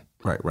 man.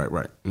 Right. You know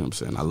what I'm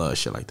saying? I love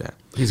shit like that.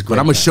 He's great. But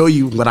I'm gonna show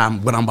you what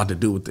I'm about to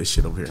do with this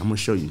shit over here. I'm gonna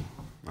show you.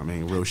 I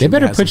mean, real shit. They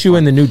better put you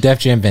in the new Def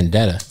Jam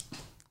Vendetta.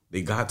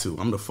 They got to.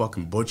 I'm the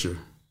fucking butcher.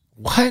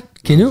 What?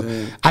 Can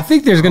you? I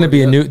think there's gonna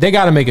be a new. They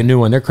got to make a new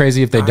one. They're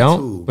crazy if they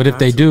don't. But if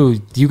they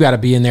do, you got to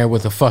be in there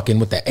with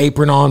the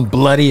apron on,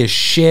 bloody as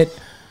shit.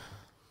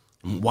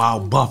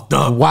 wild buffed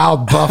up.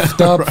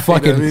 Right,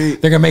 fucking. I mean,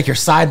 they're gonna make your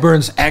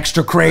sideburns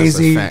extra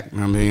crazy. That's a fact.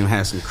 I mean,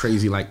 have some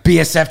crazy like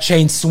BSF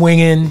chain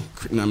swinging. You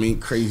know what I mean?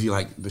 Crazy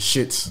like the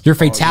shits. Your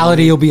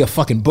fatality will be a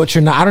fucking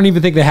butcher. Now, I don't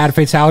even think they had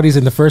fatalities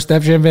in the first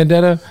Def Jam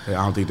Vendetta.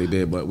 Yeah, I don't think they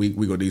did, but we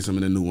gonna need some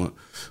in the new one.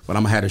 But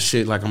I'm gonna have the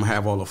shit like I'm gonna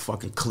have all the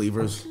fucking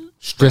cleavers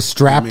just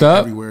strapped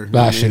up. Everywhere.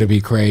 That shit'd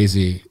be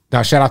crazy.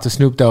 Now, shout out to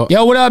Snoop, though.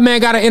 Yo, what up,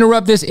 man? Got to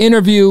interrupt this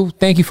interview.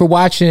 Thank you for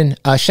watching.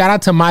 Shout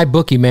out to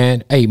MyBookie,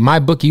 man. Hey,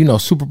 MyBookie, you know,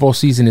 Super Bowl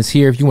season is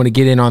here if you want to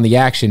get in on the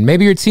action.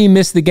 Maybe your team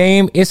missed the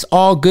game. It's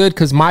all good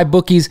because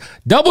MyBookie's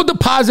double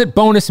deposit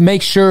bonus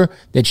makes sure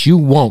that you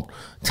won't.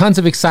 Tons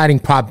of exciting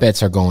prop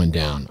bets are going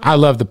down. I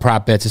love the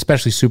prop bets,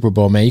 especially Super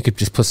Bowl, man. You could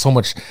just put so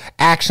much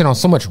action on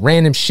so much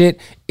random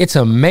shit. It's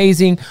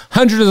amazing.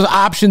 Hundreds of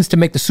options to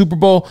make the Super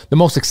Bowl the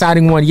most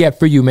exciting one yet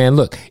for you, man.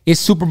 Look,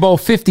 it's Super Bowl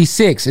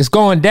 56. It's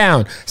going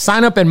down.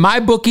 Sign up at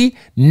MyBookie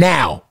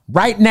now.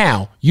 Right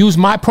now. Use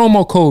my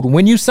promo code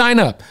when you sign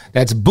up.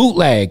 That's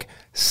bootleg.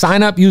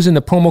 Sign up using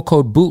the promo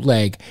code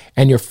bootleg,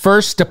 and your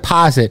first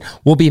deposit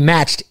will be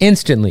matched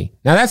instantly.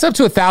 Now, that's up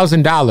to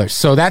 $1,000.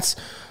 So that's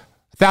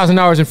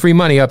 $1,000 in free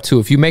money up to.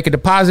 If you make a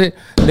deposit,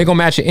 they're going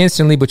to match it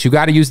instantly, but you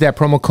got to use that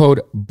promo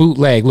code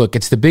bootleg. Look,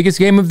 it's the biggest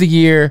game of the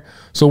year.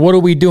 So what are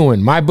we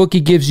doing?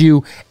 MyBookie gives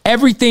you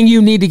everything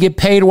you need to get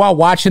paid while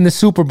watching the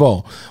Super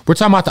Bowl. We're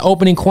talking about the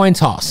opening coin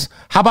toss.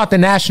 How about the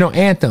national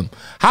anthem?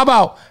 How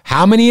about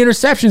how many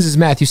interceptions is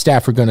Matthew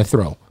Stafford going to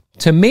throw?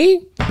 To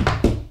me,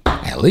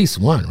 at least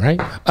one, right?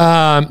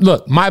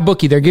 Look,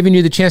 MyBookie, they're giving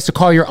you the chance to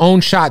call your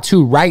own shot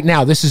too right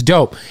now. This is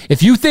dope.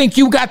 If you think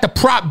you got the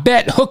prop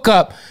bet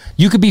hookup,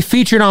 you could be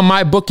featured on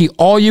MyBookie.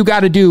 All you got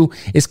to do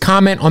is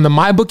comment on the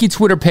MyBookie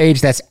Twitter page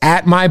that's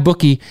at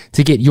MyBookie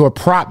to get your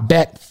prop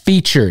bet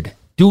featured.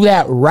 Do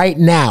that right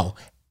now.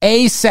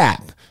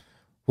 ASAP.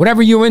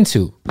 Whatever you're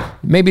into.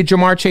 Maybe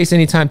Jamar Chase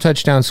anytime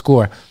touchdown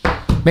score.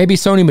 Maybe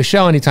Sony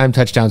Michel anytime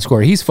touchdown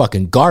score. He's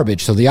fucking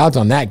garbage, so the odds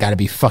on that got to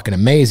be fucking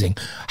amazing.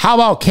 How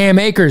about Cam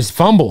Akers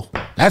fumble?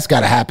 That's got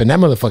to happen. That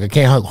motherfucker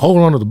can't hold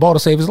on to the ball to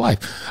save his life.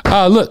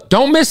 Look,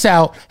 don't miss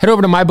out. Head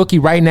over to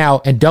MyBookie right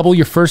now and double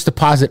your first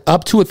deposit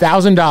up to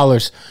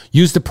 $1,000.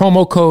 Use the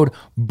promo code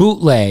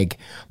BOOTLEG.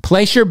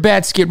 Place your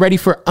bets. Get ready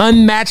for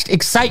unmatched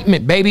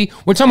excitement, baby.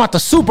 We're talking about the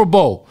Super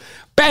Bowl.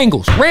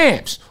 Bengals,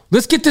 Rams.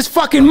 Let's get this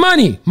fucking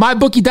money.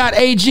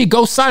 MyBookie.ag.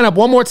 Go sign up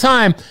one more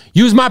time.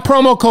 Use my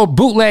promo code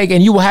BOOTLEG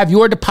and you will have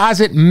your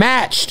deposit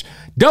matched.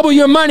 Double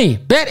your money.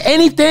 Bet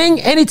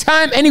anything,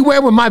 anytime, anywhere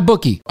with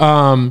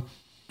MyBookie.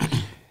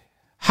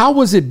 How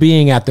was it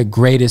being at the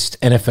greatest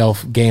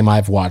NFL game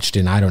I've watched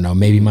in, I don't know,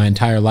 maybe my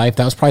entire life?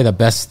 That was probably the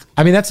best.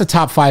 I mean, that's a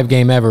top 5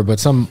 game ever, but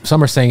some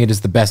are saying it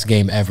is the best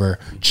game ever.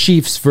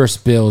 Chiefs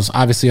versus Bills.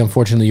 Obviously,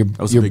 unfortunately, a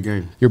big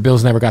game. Your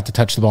Bills never got to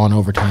touch the ball in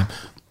overtime.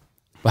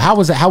 But how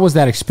was it? How was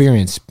that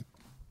experience?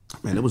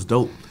 Man, it was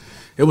dope.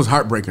 It was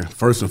heartbreaking,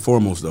 first and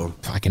foremost, though.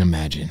 I can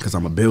imagine. Because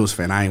I'm a Bills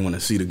fan. I ain't want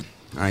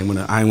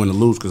to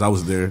lose because I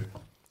was there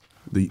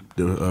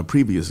the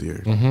previous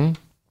year. Mm-hmm.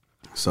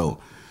 So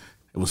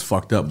it was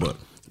fucked up. But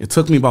it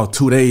took me about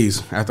 2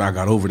 days after I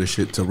got over this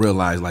shit to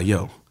realize, like,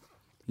 yo,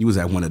 you was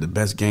at one of the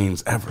best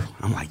games ever.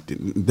 I'm like,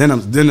 then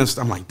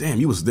I'm like, damn,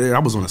 you was there. I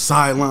was on the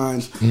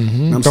sidelines. Mm-hmm. You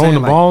know what I'm throwing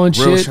saying? the ball and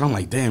real shit. I'm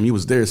like, damn, you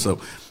was there. So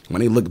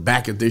when they look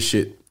back at this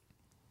shit,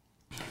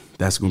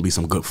 that's going to be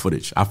some good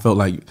footage. I felt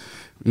like,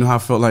 you know how I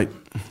felt like,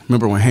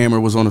 remember when Hammer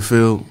was on the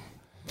field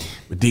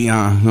with Deion, you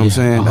know what I'm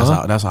saying?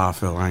 Uh-huh. That's how I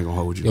felt. I ain't going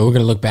to hold you. Yo, we're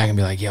going to look back and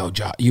be like, yo,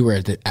 you were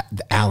at the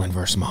Allen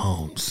versus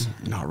Mahomes.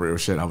 No, real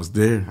shit. I was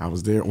there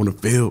on the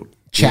field.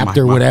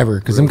 Chapter whatever,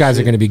 because them guys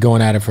are going to be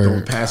going at it for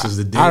throwing passes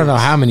to I don't know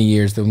how many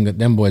years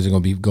them boys are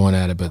going to be going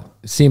at it, but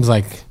it seems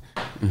like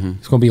it's going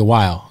to be a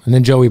while. And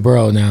then Joey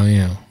Burrow now, you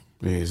know.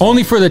 Yeah, exactly.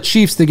 Only for the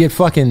Chiefs to get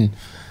fucking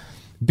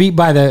beat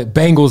by the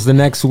Bengals the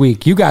next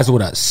week. You guys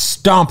would have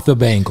stomped the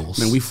Bengals.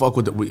 Man, we fuck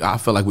with I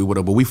felt like we would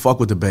have, but we fuck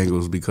with the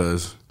Bengals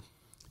because,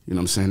 you know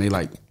what I'm saying, they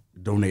like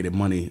donated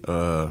money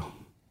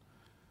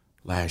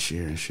last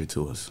year and shit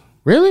to us.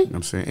 Really? You know what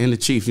I'm saying? And the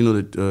Chiefs, you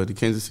know, the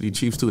Kansas City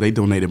Chiefs too, they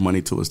donated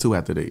money to us too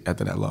after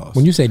that loss.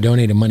 When you say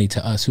donated money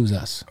to us, who's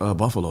us?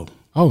 Buffalo.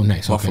 Oh,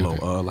 nice. Buffalo,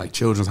 okay. Like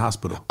Children's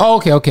Hospital.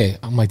 Oh, okay.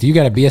 I'm like, do you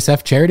got a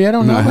BSF charity? I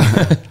don't know.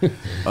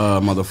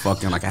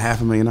 Motherfucking like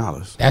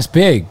 $500,000. That's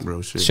big.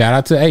 Real shit.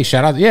 Shout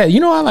out. Yeah,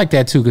 you know, I like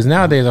that too, because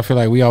nowadays I feel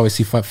like we always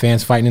see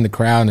fans fighting in the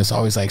crowd, and it's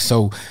always like,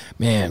 so,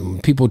 man,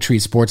 when people treat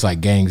sports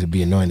like gangs, it'd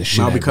be annoying the shit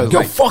out of me. Because, yo,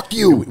 like, fuck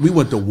you. We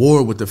went to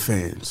war with the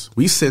fans.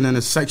 We sitting in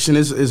a section,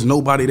 is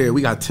nobody there.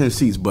 We got 10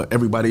 seats, but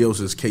everybody else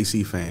is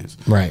KC fans.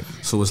 Right.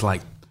 So it's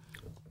like,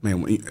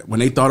 man, when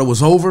they thought it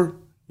was over,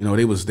 you know,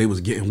 they was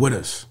getting with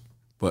us.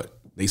 But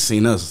they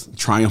seen us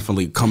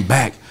triumphantly come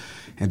back,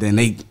 and then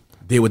they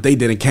did what they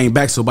did and came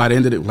back. So by the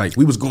end of it, like,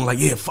 we was going like,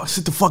 yeah,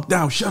 sit the fuck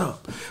down, shut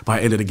up. By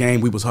the end of the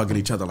game, we was hugging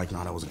each other like,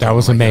 no, that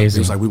was amazing.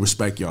 It was like, we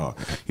respect y'all.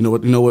 You know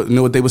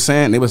what they were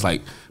saying? They was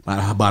like,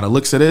 by the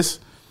looks of this,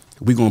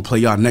 we gonna play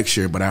y'all next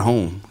year, but at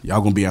home,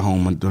 y'all gonna be at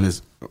home doing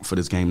this for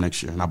this game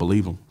next year, and I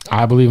believe them.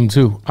 I believe them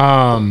too.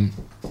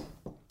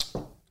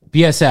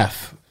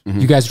 BSF.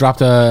 You guys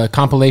dropped a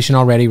compilation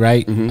already,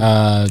 right? We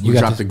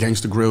dropped the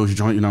Gangsta Grills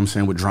joint, you know what I'm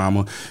saying, with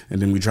Drama.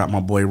 And then we dropped my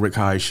boy Rick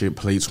High shit,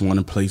 Plates 1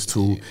 and Plates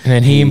 2. And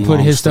then he put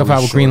his stuff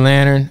out with Green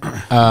Lantern.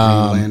 Green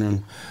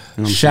Lantern.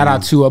 You know Shout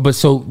out to, but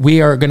so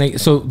we are going to,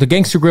 so the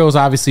Gangsta Grills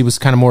obviously was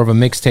kind of more of a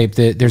mixtape.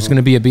 There's going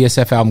to be a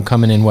BSF album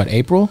coming in, what,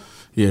 April?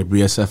 Yeah,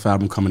 BSF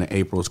album coming in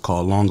April. It's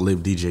called Long Live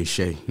DJ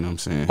Shay. You know what I'm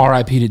saying?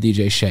 R.I.P. to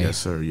DJ Shay. Yes,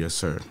 sir. Yes,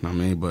 sir. You know what I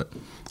mean? But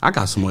I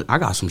got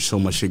so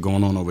much shit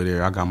going on over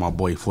there. I got my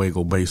boy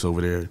Fuego Bass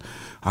over there.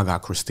 I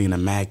got Christina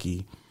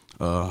Mackey,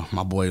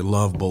 my boy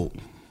Love Boat,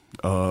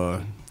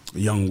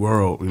 Young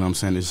World. You know what I'm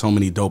saying? There's so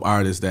many dope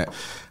artists that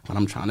when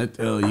I'm trying to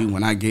tell you,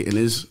 when I get in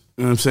this,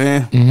 you know what I'm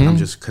saying? I'm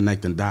just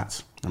connecting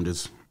dots.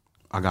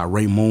 I got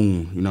Ray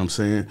Moon, you know what I'm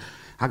saying?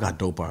 I got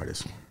dope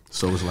artists.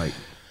 So it's like,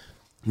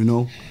 you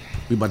know,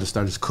 we about to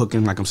start just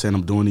cooking. Like I'm saying,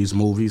 I'm doing these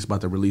movies. About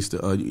to release the.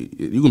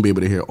 You gonna be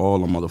able to hear all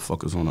the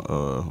motherfuckers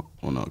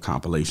on a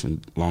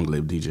compilation. Long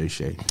Live DJ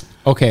Shay.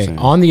 Okay,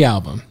 on the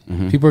album,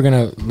 people are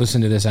gonna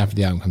listen to this after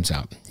the album comes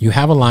out. You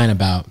have a line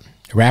about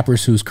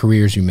rappers whose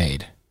careers you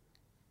made.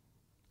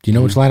 Do you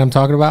know which line I'm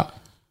talking about?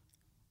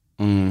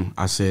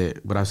 I say,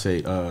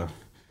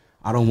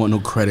 I don't want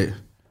no credit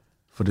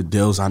for the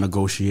deals I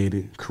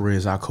negotiated,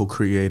 careers I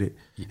co-created,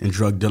 and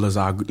drug dealers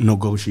I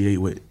negotiate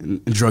with,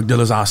 and drug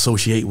dealers I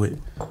associate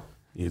with.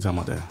 You talking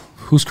about that?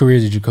 Whose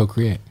careers did you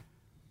co-create?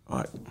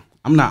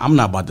 I'm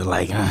not about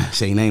to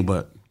say name,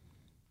 but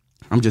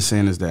I'm just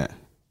saying is that,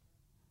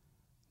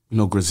 you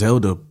know,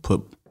 Griselda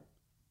put,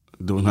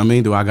 do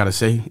I gotta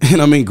say? You know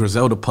what I mean?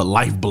 Griselda put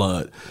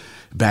lifeblood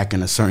back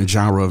in a certain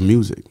genre of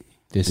music.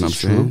 This you know is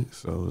true.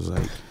 So it's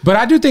like, but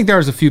I do think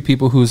there's a few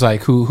people who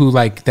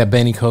like that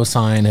Benny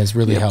cosign has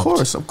really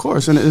helped. Of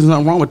course, and there's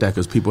nothing wrong with that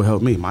because people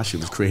helped me. My shit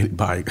was created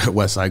by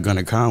Westside Gunn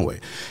and Conway,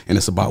 and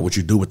it's about what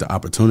you do with the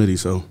opportunity.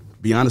 So,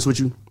 be honest with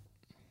you,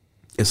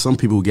 it's some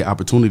people who get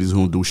opportunities who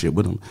don't do shit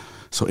with them.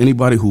 So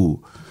anybody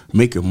who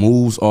making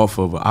moves off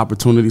of an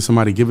opportunity,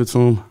 somebody give it to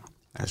them,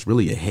 that's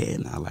really ahead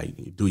now. Like,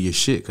 you do your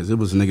shit because it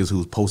was niggas who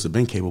was supposed to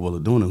been capable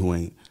of doing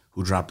it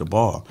who dropped the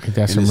ball. I think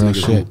that's some real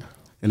shit.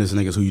 And there's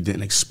niggas who you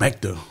didn't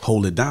expect to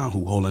hold it down,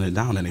 who holding it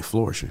down and they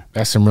flourishing.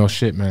 That's some real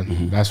shit,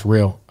 man. That's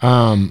real.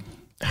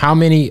 How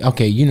many,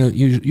 okay, you know,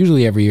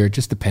 usually every year, it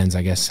just depends,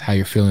 I guess, how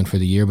you're feeling for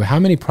the year, but how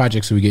many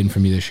projects are we getting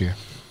from you this year?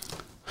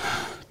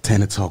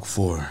 10 to Talk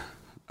 4.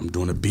 I'm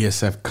doing a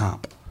BSF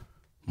comp.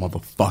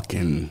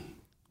 Motherfucking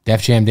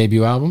Def Jam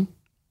debut album?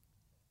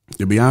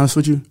 To be honest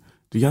with you,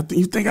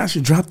 you think I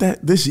should drop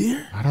that this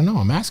year? I don't know.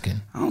 I'm asking.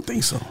 I don't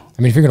think so.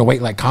 I mean, if you're gonna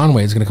wait like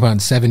Conway, it's gonna come out in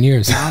 7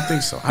 years. I don't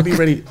think so. I'll be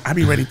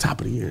ready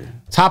top of the year.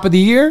 Top of the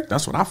year?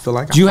 That's what I feel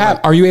like.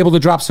 Are you able to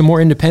drop some more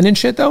independent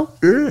shit though?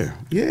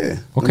 Yeah.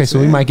 Okay,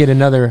 so we might get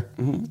another.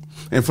 And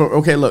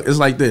look, it's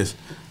like this.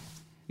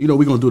 You know,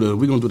 we're gonna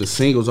do the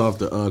singles off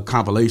the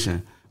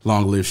compilation,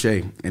 Long Live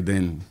Shay, and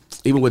then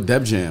even with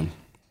Def Jam,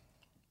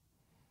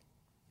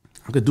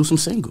 I could do some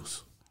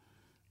singles.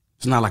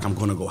 It's not like I'm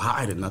gonna go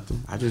hide or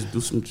nothing. I just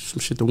do some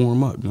shit to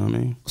warm up. You know what I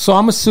mean? So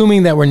I'm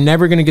assuming that we're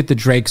never gonna get the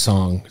Drake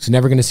song. It's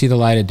never gonna see the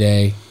light of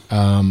day.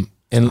 And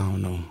I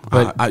don't know.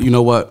 But you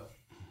know what?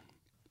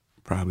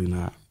 Probably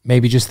not.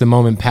 Maybe just the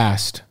moment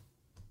passed.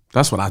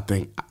 That's what I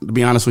think. To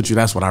be honest with you,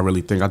 that's what I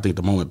really think. I think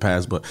the moment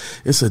passed, but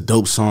it's a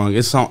dope song.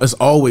 It's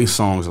always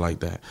songs like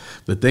that.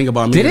 The thing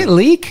about me, did it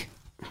leak?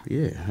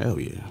 Yeah, hell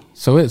yeah.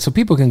 So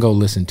people can go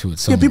listen to it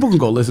somewhere. Yeah, people can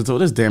go listen to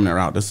it. It's damn near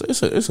out.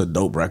 It's a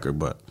dope record,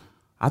 but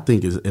I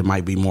think it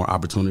might be more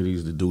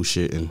opportunities to do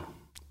shit, and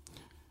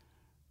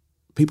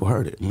people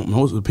heard it.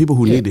 Most of the people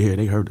who need to hear it,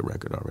 they heard the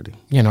record already.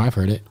 You know, I've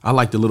heard it. I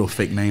like the little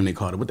fake name they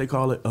called it. What they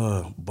call it?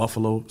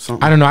 Buffalo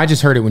something? I don't know. I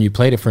just heard it when you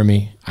played it for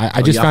me.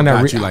 I just found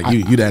out. You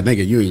that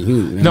nigga.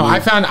 You no, I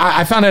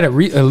found out it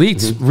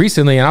leaked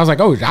recently, and I was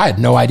like, oh, I had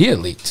no idea it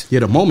leaked.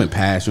 Yeah, the moment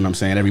passed. You know what I'm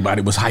saying?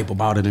 Everybody was hype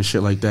about it and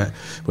shit like that.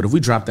 But if we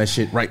drop that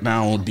shit right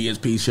now on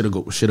DSP,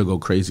 shit'll go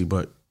crazy.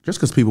 But just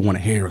because people want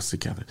to hear us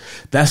together.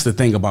 That's the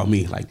thing about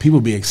me. Like,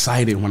 people be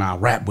excited when I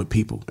rap with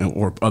people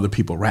or other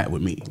people rap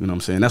with me. You know what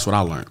I'm saying? That's what I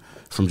learned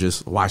from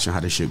just watching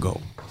how this shit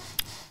go.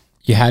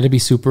 You had to be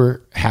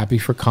super happy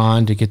for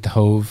Khan to get the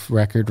Hove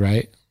record,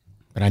 right?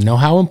 But I know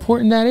how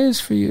important that is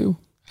for you.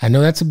 I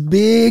know that's a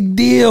big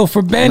deal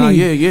for Benny. No,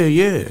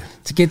 yeah.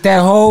 To get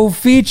that Hove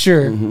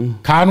feature.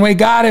 Conway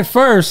got it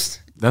first.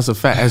 That's a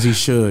fact, as he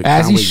should.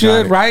 As he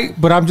should, right?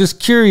 But I'm just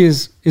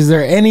curious, is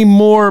there any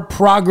more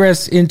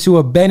progress into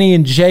a Benny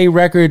and Jay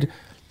record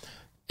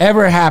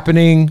ever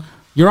happening?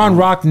 You're on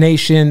Rock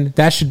Nation.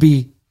 That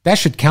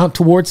should count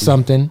towards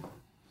something.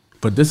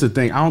 But this is the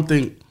thing. I don't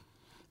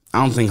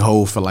think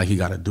Hov feel like he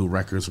got to do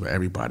records with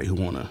everybody who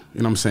want to,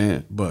 you know what I'm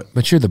saying?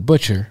 But you're the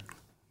butcher.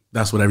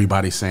 That's what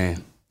everybody's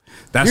saying.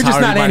 That's you're just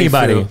how not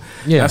anybody. Feel.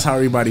 Yeah. That's how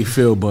everybody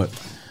feel. But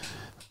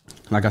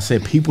like I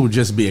said, people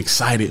just be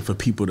excited for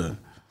people to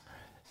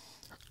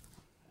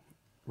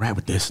rap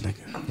with this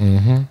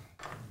nigga.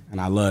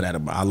 And I love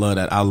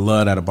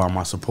that about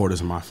my supporters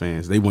and my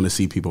fans. They want to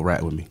see people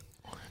rap with me.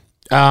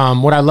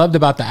 What I loved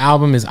about the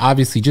album is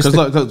obviously just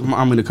because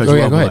I'm gonna cut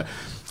you off. Go ahead.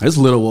 It's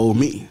little old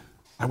me.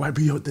 I might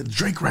be with the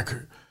Drake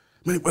record.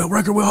 a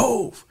record with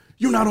Hov.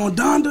 You not on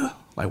Donda?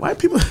 Like, white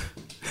people.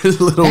 It's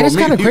a little. That is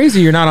kind of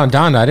crazy. You're not on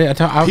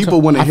Donda.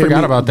 People want to hear forgot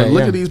me, about that.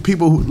 Look at these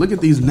people. Look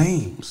at these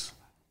names.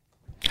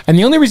 And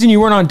the only reason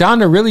you weren't on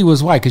Donda really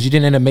was why? Because you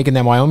didn't end up making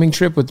that Wyoming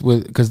trip with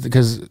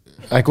because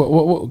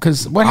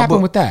what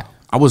happened with that?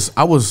 I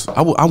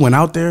went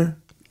out there,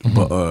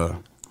 but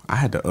I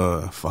had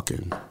to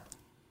fucking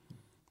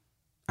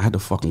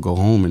go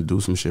home and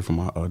do some shit for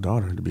my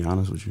daughter. To be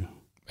honest with you,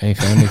 Hey,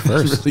 family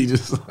first. Really,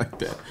 just like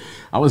that.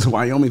 I was in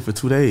Wyoming for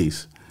 2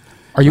 days.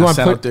 Are you on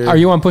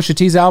Pusha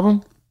T's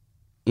album?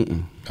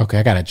 Mm-mm. Okay,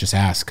 I gotta just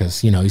ask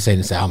because you say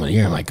this album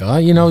here. I'm like,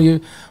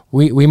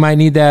 we might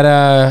need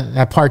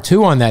that part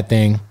 2 on that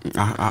thing.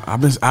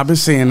 I've been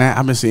seeing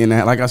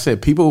that. Like I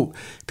said, people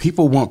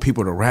want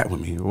people to rap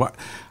with me. What?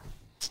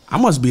 I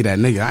must be that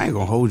nigga. I ain't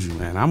gonna hold you,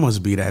 man. I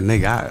must be that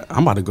nigga.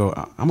 I'm gonna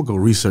go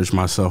research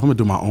myself. I'm gonna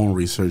do my own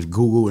research,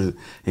 Google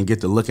and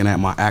get to looking at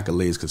my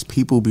accolades because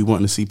people be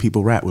wanting to see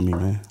people rap with me,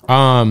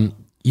 man.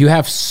 You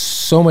have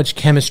so much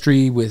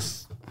chemistry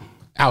with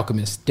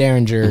Alchemist,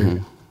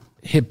 Derringer,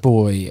 Hit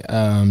Boy.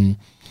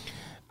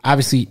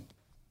 Obviously,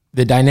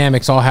 the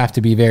dynamics all have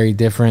to be very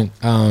different.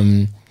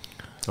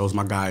 Those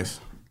my guys.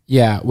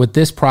 Yeah, with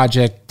this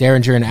project,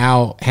 Derringer and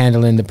Al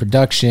handling the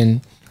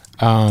production.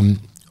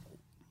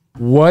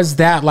 Was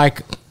that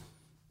like?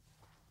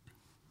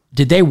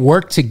 Did they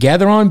work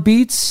together on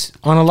beats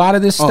on a lot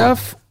of this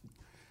stuff?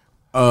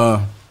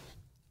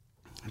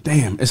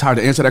 Damn, it's hard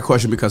to answer that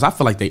question because I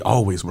feel like they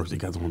always work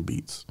together on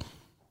beats.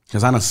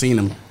 Because I done seen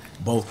them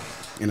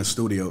both in the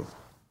studio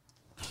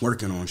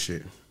working on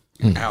shit.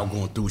 Al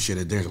going through shit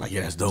and they're like,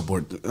 yeah, that's dope.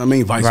 Or,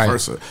 vice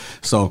versa.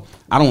 So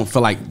I don't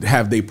feel like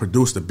have they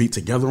produced a beat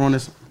together on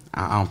this.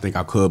 I don't think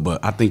I could,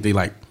 but I think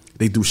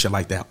they do shit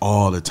like that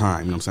all the time.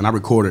 You know what I'm saying? I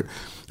recorded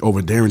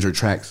over Derringer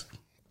tracks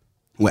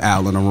with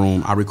Al in a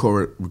room. I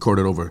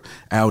recorded over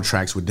Al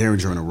tracks with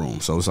Derringer in a room.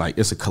 So it's like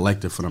it's a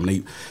collective for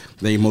them.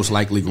 They most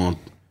likely gonna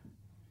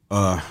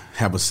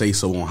have a say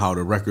so on how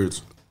the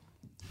records,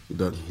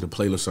 the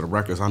playlist of the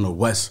records. I know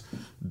Wes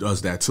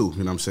does that too. You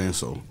know what I'm saying?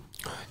 So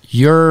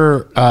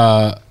your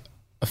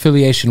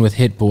affiliation with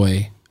Hit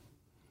Boy,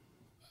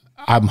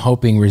 I'm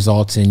hoping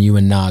results in you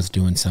and Nas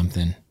doing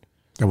something.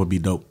 That would be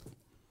dope.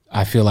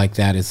 I feel like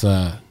that is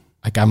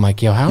I'm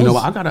like, yo, how?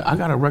 I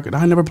got a record.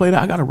 I never played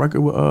that. I got a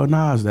record with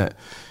Nas that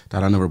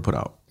I never put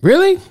out.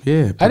 Really?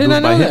 Yeah, I did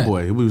not know that. Hit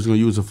Boy. We was gonna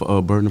use it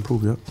for Burden of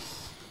Proof. Yep.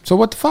 So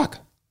what the fuck?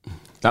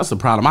 That's the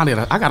problem.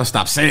 I gotta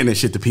stop saying this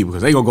shit to people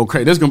because they gonna go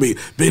crazy. There's gonna be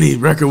Benny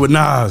record with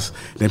Nas.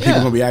 Then people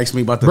gonna be asking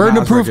me about the Burden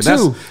Nas of Proof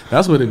record. 2.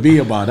 That's what it be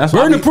about. That's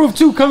Burden of Proof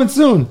 2 coming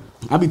soon.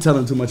 I be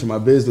telling too much of my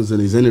business in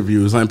these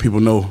interviews, letting people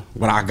know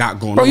what I got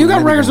going on. Bro, you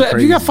got records.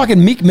 You got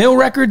fucking Meek Mill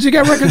records. You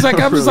got records like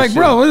I'm just like,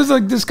 bro, what is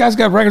like? This guy's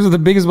got records with the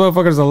biggest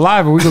motherfuckers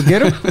alive, and we go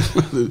get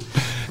him.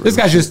 This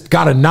guy just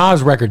got a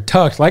Nas record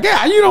tucked. Like, yeah,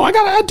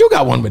 I do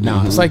got one with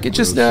Nas. Like, it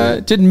just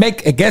didn't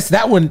make. I guess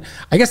that one.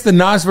 I guess the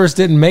Nas verse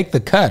didn't make the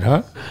cut,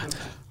 huh?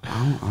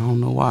 I don't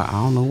know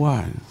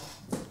why.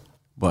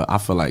 But I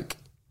feel like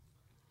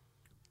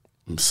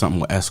something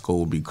with Esco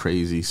would be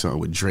crazy.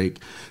 Something with Drake.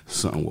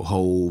 Something with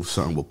Hov.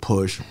 Something with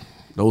Push.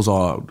 Those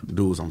are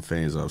dudes I'm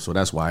fans of. So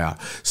that's why I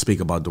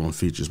speak about doing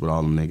features with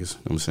all them niggas. You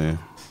know what I'm saying?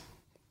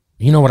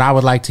 You know what I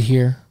would like to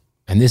hear?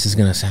 And this is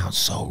going to sound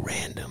so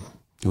random.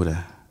 What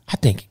that? I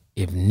think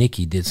if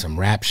Nicki did some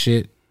rap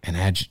shit and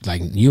had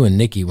like you and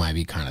Nicki might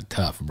be kind of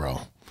tough,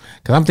 bro.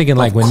 Because I'm thinking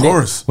like when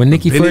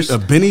Nicki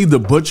first Benny the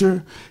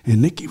Butcher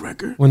and Nicki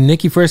record. When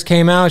Nicki first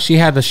came out, she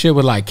had the shit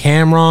with like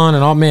Cameron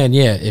and all. Man,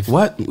 yeah.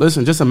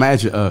 Listen, just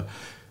imagine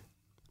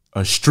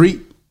a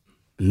street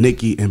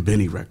Nicki and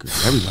Benny record.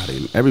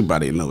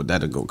 Everybody know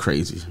that'd go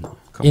crazy.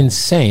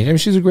 Insane. I mean,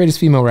 she's the greatest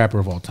female rapper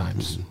of all time.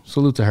 Mm-hmm.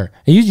 Salute to her.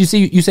 And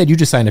you said you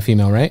just signed a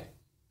female, right?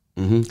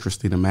 Mm-hmm.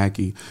 Christina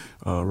Mackey,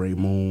 Ray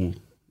Moon.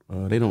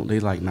 They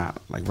like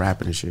not like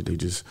rapping and shit. They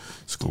just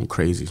it's going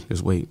crazy.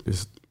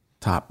 It's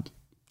top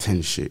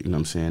 10 shit, you know what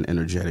I'm saying?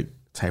 Energetic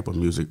type of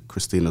music.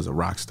 Christina's a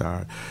rock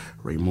star.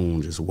 Ray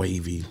Moon just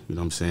wavy, you know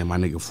what I'm saying? My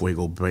nigga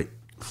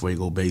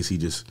Fuego Bass, he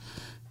just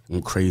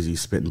went crazy,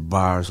 spitting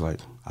bars.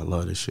 Like, I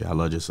love this shit. I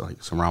love just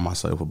like surround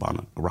myself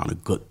around a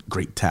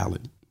great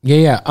talent.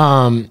 Yeah.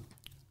 And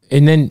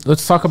then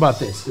let's talk about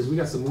this because we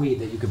got some weed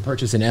that you can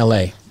purchase in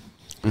LA.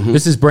 Mm-hmm.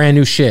 This is brand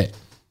new shit.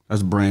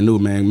 That's brand new,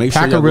 man. Make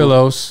sure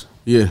Pacarillos.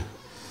 Yeah.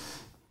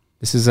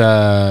 This is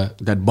that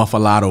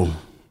Buffalado,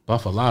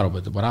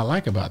 but what I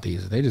like about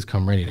these is they just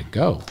come ready to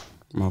go.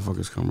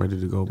 Motherfuckers come ready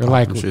to go. They're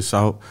like shit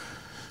out.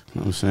 You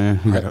know what I'm saying?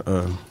 You got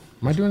am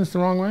I doing this the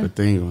wrong way? The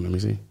thing on. Let me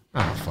see.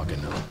 I don't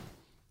fucking know.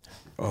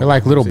 They're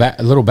like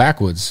little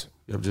backwoods.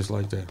 Yep, just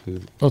like that.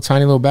 Little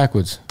tiny little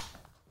backwoods.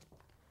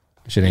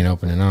 Shit ain't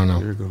opening. I don't know.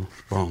 Here you go.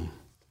 Boom.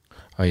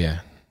 Oh yeah,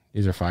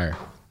 these are fire.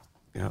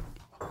 Yep.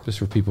 Just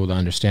for people to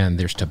understand,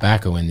 there's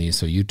tobacco in these,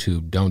 so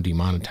YouTube don't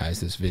demonetize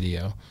this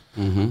video.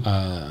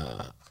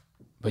 Mm-hmm.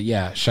 But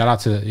yeah, shout out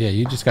to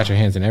you just got your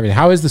hands in everything.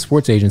 How is the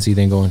sports agency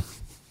thing going?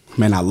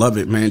 Man, I love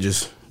it, man.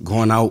 Just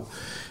going out,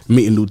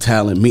 meeting new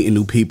talent, meeting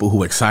new people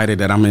who excited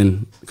that I'm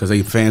in because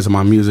they fans of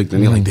my music.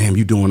 Then they're like, damn,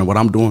 you doing what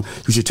I'm doing.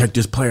 You should check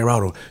this player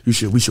out, or we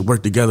should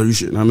work together. You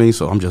should, you know what I mean?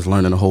 So I'm just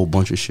learning a whole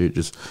bunch of shit.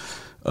 Just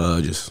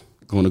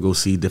going to go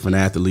see different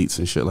athletes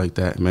and shit like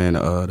that, man.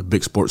 The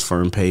Big Sports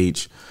Firm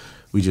page,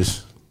 we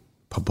just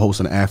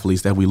posting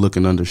athletes that we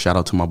looking under. Shout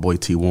out to my boy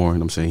T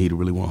Warren. I'm saying he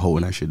really want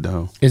holding that shit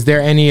down. Is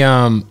there any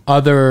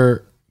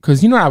other?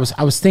 Because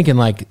I was thinking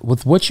like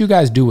with what you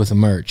guys do with the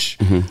merch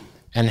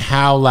and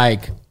how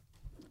like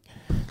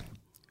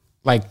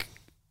I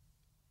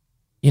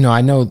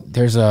know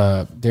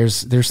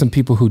there's some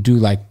people who do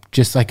like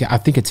just like I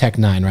think of Tech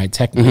Nine, right?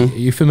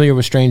 You familiar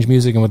with Strange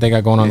Music and what they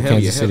got going on in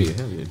Kansas City?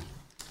 Hell yeah.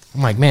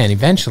 I'm like, man,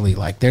 eventually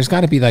like there's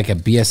got to be like a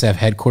BSF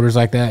headquarters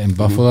like that in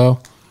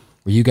Buffalo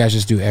where you guys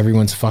just do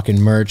everyone's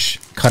fucking merch,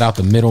 cut out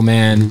the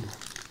middleman.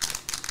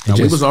 Now,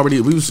 we was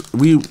already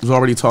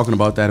talking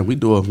about that, and we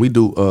do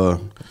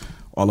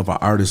all of our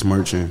artist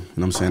merch, and you know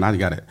what I'm saying? I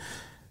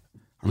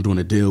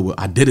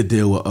did a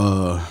deal with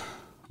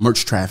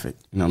Merch Traffic,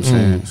 you know what I'm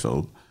saying?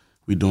 So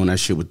we doing that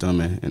shit with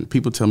them, and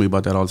people tell me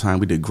about that all the time.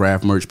 We did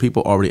graph merch.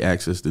 People already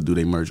asked us to do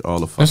their merch all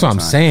the fucking time. That's what I'm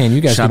saying.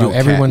 You guys can do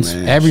everyone's.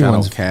 Shout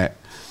out Cat.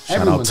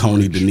 Shout out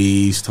Tony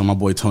Denise. Tell my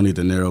boy Tony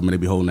De Niro, man, they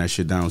be holding that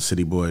shit down,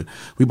 City Boy.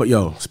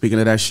 Speaking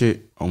of that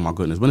shit, oh my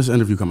goodness, when is the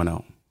interview coming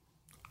out?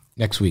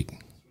 Next week.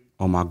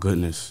 Oh my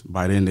goodness!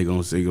 By then they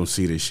gonna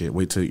see this shit.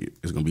 Wait till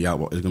it's gonna be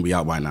out. It's gonna be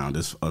out by now.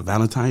 This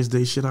Valentine's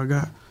Day shit I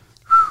got.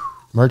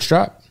 Merch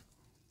drop.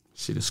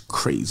 Shit is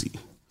crazy.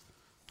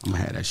 I'm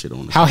gonna have that shit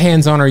on. How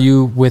hands on are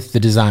you with the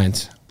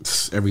designs?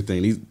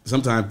 Everything.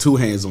 Sometimes too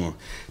hands on.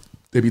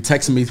 They be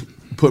texting me,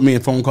 put me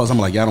in phone calls. I'm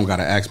like, y'all don't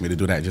gotta ask me to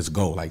do that. Just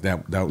go like that.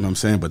 You know what I'm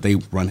saying? But they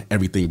run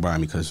everything by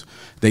me because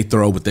they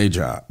thorough with their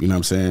job. You know what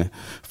I'm saying? As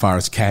far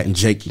as Cat and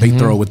Jake, they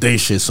thorough with their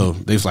shit. So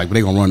they was like,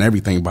 they gonna run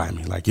everything by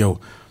me. Like, yo,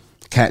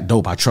 Cat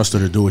dope. I trust her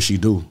to do what she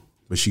do,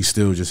 but she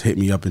still just hit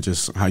me up and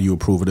just how you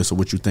approve of this or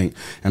what you think.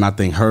 And I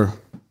think her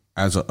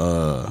as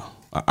a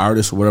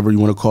artist or whatever you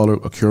want to call her,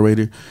 a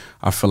curator,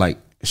 I feel like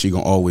she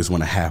gonna always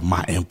want to have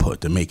my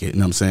input to make it. You know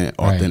what I'm saying?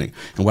 Authentic.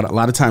 Right. And a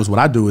lot of times what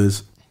I do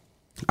is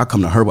I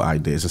come to her with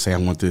ideas and say I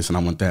want this and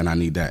I want that and I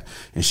need that,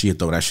 and she'd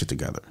throw that shit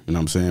together. You know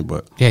what I'm saying?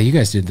 But yeah, you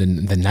guys did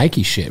the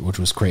Nike shit, which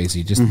was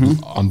crazy, just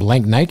on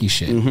blank Nike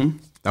shit.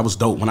 That was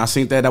dope. When I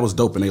seen that was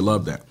dope, and they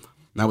loved that. And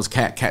that was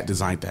Cat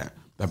designed that.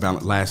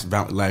 That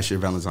last year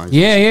Valentine's.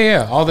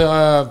 Yeah. All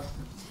the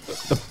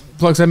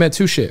Plugs I Met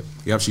 2 shit.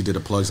 Yep, she did the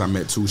Plugs I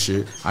Met 2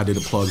 shit. I did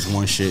the Plugs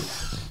 1 shit.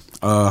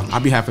 I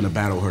be having to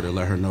battle her to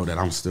let her know that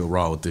I'm still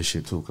raw with this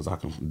shit too, because I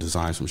can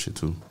design some shit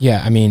too.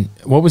 Yeah, I mean,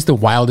 what was the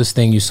wildest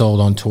thing you sold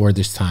on tour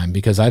this time?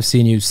 Because I've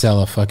seen you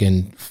sell a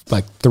fucking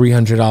like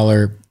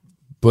 $300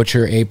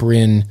 Butcher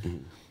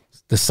apron.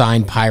 The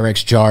signed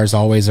Pyrex jars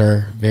always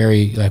are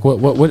very like. What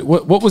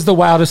was the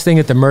wildest thing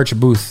at the merch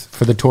booth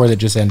for the tour that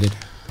just ended?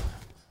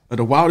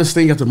 The wildest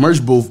thing at the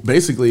merch booth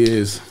basically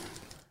is,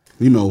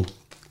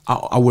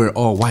 I wear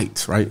all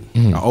whites, right?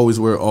 I always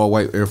wear all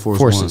white Air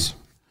Force Ones.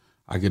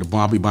 I be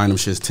buying them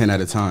shits 10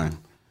 at a time.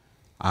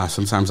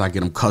 Sometimes I get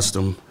them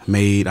custom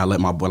made. I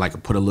let my boy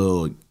put a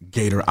little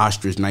gator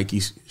ostrich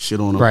Nike shit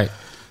on them. Right.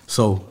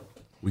 So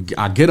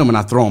I get them and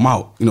I throw them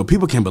out.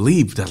 People can't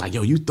believe that. Like,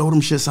 yo, you throw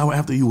them shits out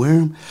after you wear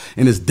them,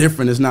 and it's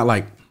different. It's not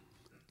like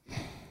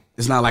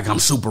I'm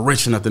super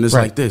rich or nothing. It's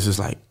like this. It's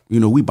like,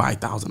 we buy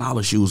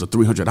 $1,000 shoes or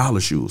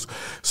 $300 shoes.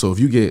 So if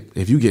you get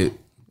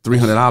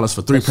 $300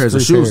 for three pairs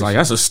of shoes, like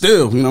that's a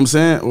steal. You know what I'm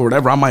saying? Or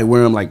whatever. I might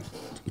wear them like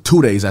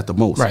 2 days at the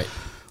most. Right.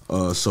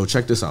 So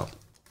check this out.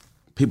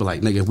 People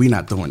like, nigga, we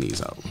not throwing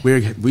these out.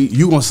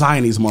 You gonna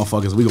sign these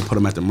motherfuckers? We gonna put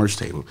them at the merch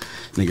table.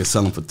 Nigga,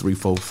 sell them for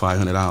 $300,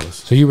 $400, $500.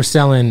 So you were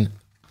selling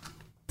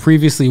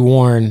previously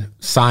worn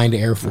signed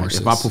Air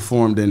Forces. If I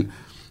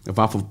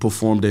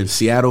performed in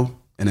Seattle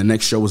and the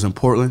next show was in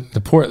Portland,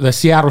 the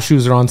Seattle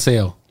shoes are on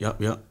sale.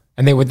 Yep.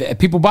 And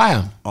people buy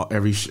them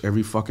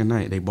every fucking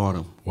night. They bought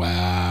them.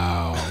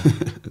 Wow,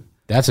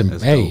 that's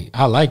hey, dope.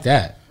 I like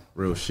that.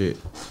 Real shit.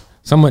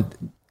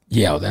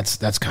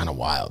 That's kind of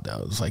wild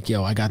though. It's like,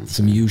 yo, I got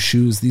some used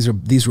shoes. These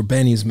were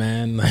Benny's,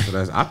 man.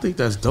 I think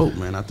that's dope,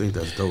 man. I think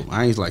that's dope.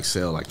 I ain't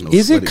sell no.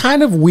 Is it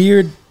kind of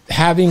weird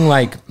having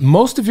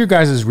most of your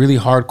guys' really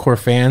hardcore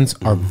fans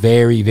are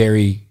very,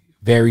 very,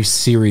 very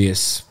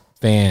serious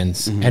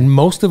fans, and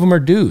most of them are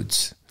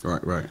dudes.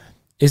 Right.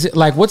 Is it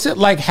what's it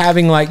like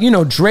having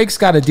Drake's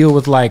got to deal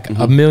with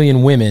a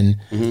million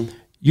women.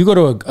 You go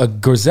to a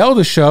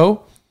Griselda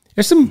show,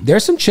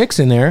 there's some chicks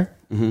in there.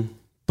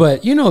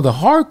 But, the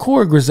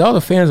hardcore Griselda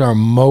fans are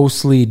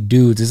mostly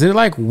dudes. Is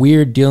it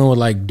weird dealing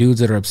with dudes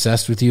that are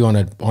obsessed with you on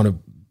a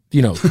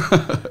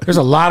there's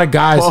a lot of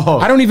guys. Oh.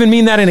 I don't even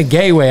mean that in a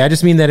gay way. I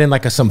just mean that in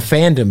some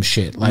fandom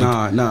shit.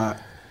 Nah.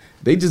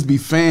 They just be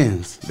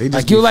fans.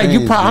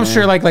 I'm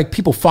sure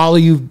people follow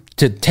you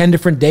to 10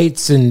 different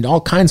dates and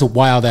all kinds of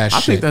wild ass shit.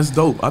 I think that's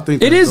dope.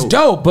 It is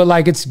dope,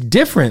 but it's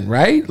different,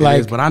 right? It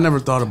is, but I never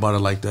thought about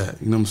it like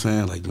that. You know what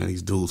I'm saying? Man,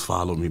 these dudes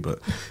follow me, but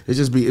it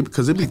just be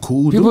because it'd be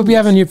cool. People be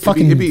having your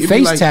fucking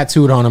face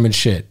tattooed on them and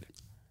shit.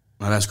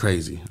 Oh, that's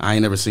crazy. I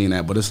ain't never seen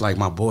that, but it's like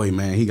my boy,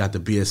 man. He got the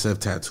BSF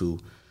tattoo.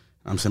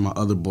 I'm saying my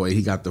other boy,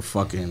 he got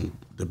the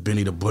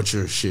Benny the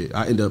Butcher shit.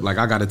 I end up like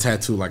I got a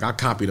tattoo. Like I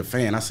copied a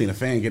fan. I seen a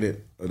fan get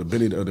it, or the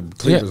Benny or the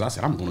Cleavers. Yeah. I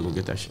said I'm gonna go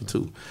get that shit too.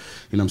 You know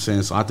what I'm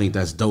saying? So I think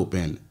that's dope,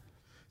 and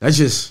that's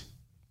just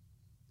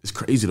it's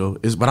crazy though.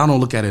 But I don't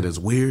look at it as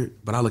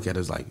weird. But I look at it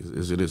as like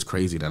it is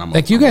crazy that I'm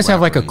like you guys have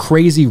like a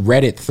crazy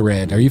Reddit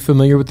thread. Are you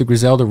familiar with the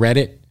Griselda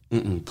Reddit?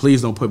 Mm-mm.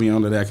 Please don't put me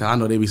under that because I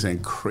know they be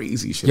saying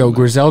crazy shit. Yo,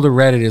 Griselda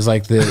Reddit is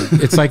like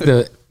it's like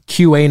the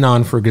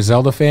QAnon for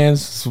Griselda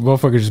fans. So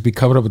motherfuckers just be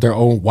coming up with their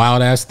own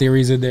wild ass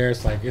theories in there.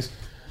 It's like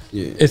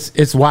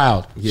it's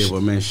wild. Yeah,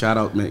 well, man, shout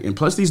out, man. And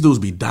plus, these dudes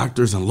be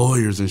doctors and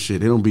lawyers and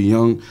shit. They don't be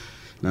young. You know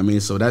what I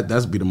mean? So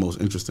that's be the most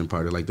interesting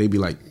part. Like they be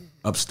like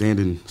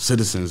upstanding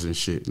citizens and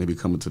shit. And they be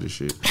coming to this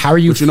shit. How are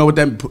you? But you know what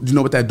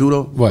that do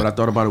though? What I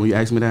thought about it when you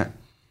asked me that.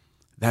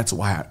 That's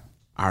why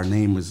our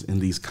name is in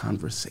these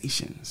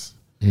conversations.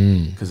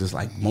 Because it's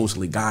like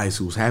mostly guys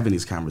who's having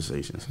these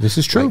conversations. This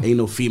is true. Like, ain't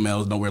no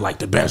females nowhere like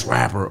the best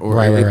rapper, or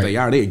right, if right. they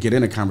are, they get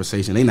in a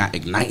conversation. They not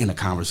igniting a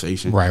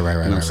conversation. Right. You know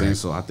what I'm saying?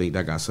 So I think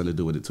that got something to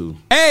do with it too.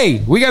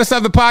 Hey, we gotta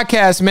start the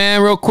podcast,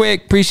 man, real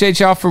quick.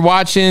 Appreciate y'all for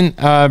watching.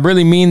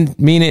 Really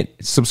mean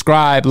it.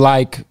 Subscribe,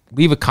 like,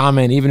 leave a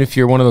comment, even if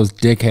you're one of those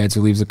dickheads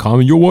who leaves a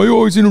comment. Yo, why are you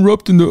always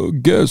interrupting the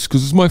guests?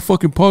 Because it's my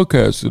fucking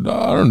podcast, and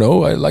I don't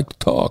know. I like to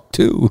talk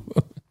too.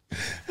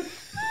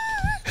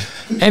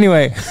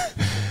 Anyway.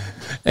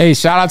 Hey,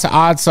 shout out to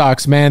Odd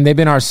Socks, man. They've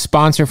been our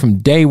sponsor from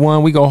day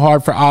one. We go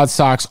hard for Odd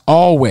Socks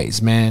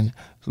always, man.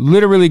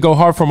 Literally go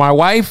hard for my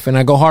wife, and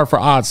I go hard for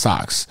Odd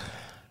Socks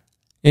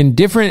in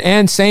different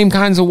and same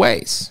kinds of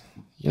ways.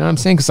 You know what I'm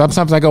saying? Because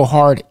sometimes I go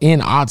hard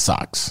in Odd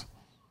Socks.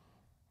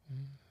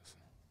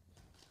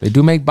 They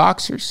do make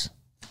boxers.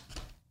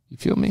 You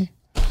feel me?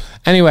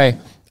 Anyway,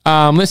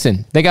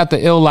 listen, they got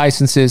the ill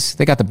licenses.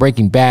 They got the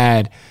Breaking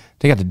Bad.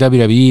 They got the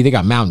WWE, they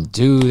got Mountain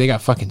Dew, they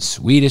got fucking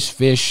Swedish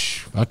Fish,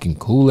 fucking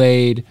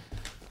Kool-Aid,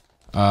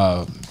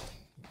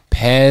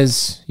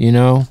 Pez, you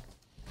know,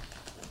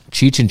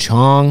 Cheech and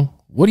Chong.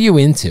 What are you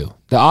into?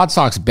 The Odd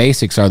Socks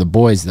basics are the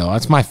boys, though.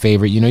 That's my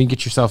favorite. You know, you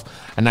get yourself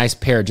a nice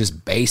pair of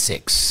just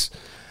basics.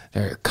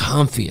 They're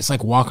comfy. It's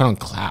like walking on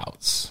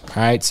clouds.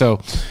 All right, so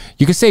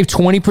you can save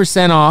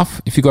 20% off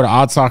if you go to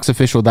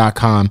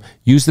oddsocksofficial.com.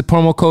 Use the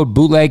promo code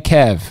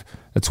BOOTLEGKEV.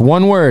 That's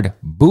one word,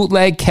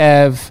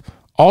 BOOTLEGKEV.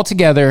 All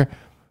together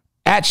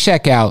at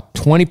checkout,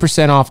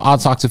 20% off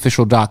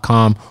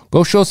oddsocksofficial.com.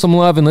 Go show some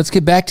love and let's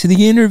get back to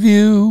the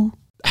interview.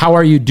 How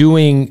are you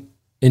doing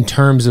in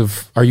terms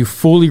of, are you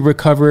fully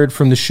recovered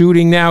from the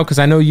shooting now? Because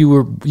I know you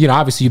were, you know,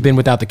 obviously you've been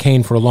without the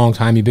cane for a long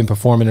time. You've been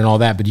performing and all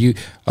that, but you,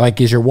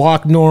 like, is your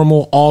walk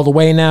normal all the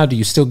way now? Do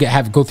you still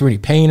go through any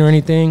pain or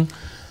anything?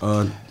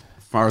 As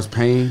far as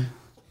pain,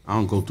 I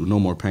don't go through no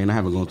more pain. I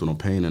haven't gone through no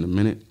pain in a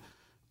minute,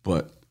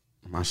 but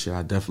my shit,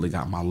 I definitely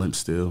got my limp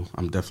still.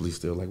 I'm definitely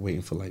still like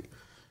waiting for like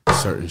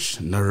certain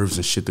nerves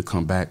and shit to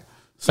come back.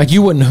 So, like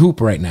you wouldn't hoop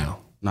right now?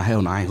 No,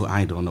 hell no, I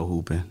ain't doing no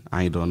hooping.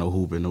 I ain't doing no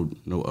hooping,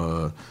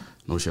 no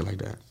shit like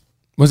that.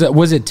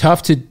 Was it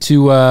tough to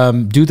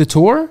do the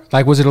tour?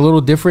 Like, was it a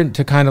little different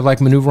to kind of like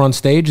maneuver on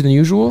stage than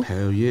usual?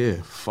 Hell yeah,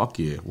 fuck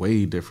yeah,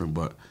 way different.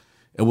 But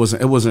it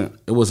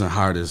wasn't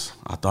hard as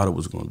I thought it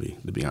was going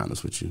to be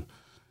honest with you.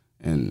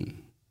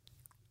 And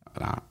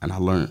I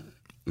learned.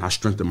 And I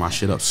strengthened my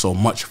shit up so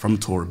much from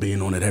tour,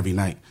 being on it every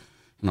night.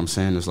 You know what I'm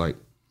saying? It's like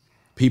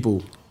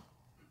people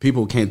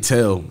can't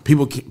tell.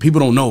 People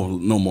don't know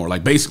no more.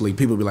 Like basically,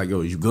 people be like,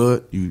 "Yo, you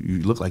good?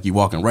 You look like you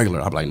walking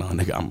regular." I'm like, "No,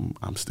 nigga,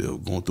 I'm still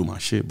going through my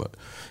shit." But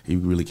you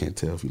really can't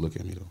tell if you look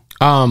at me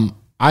though.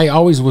 I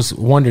always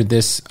wondered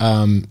this.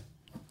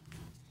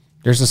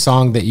 There's a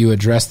song that you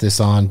addressed this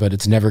on, but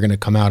it's never going to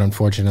come out,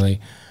 unfortunately.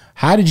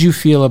 How did you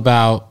feel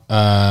about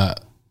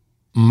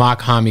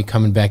Mock Hami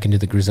coming back into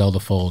the Griselda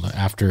fold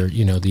after,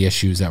 you know, the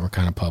issues that were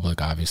kind of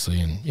public, obviously,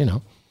 and, you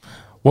know,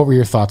 what were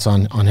your thoughts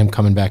on him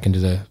coming back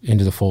into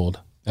the fold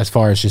as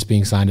far as just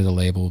being signed to the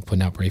label,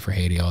 putting out Pray for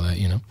Haiti, all that,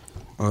 you know?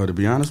 To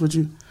be honest with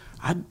you,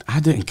 I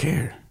didn't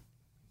care.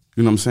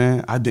 You know what I'm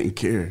saying? I didn't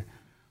care.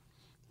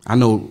 I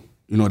know,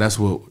 you know, that's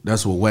what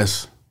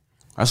Wes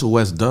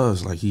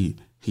does. Like he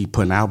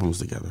putting albums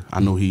together.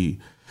 I know he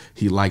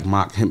liked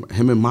Mock, him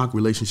and Mock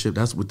relationship.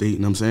 That's what they, you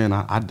know what I'm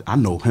saying? I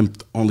know him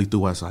only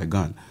through Westside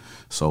Gun.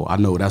 So I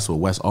know that's what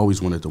Wes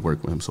always wanted to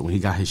work with him. So when he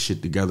got his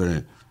shit together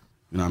and,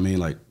 you know what I mean?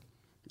 Like,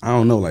 I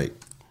don't know, like,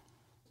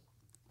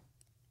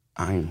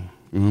 you know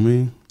what I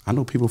mean? I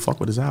know people fuck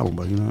with his album,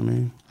 but you know what I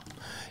mean?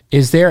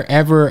 Is there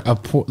ever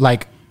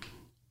like,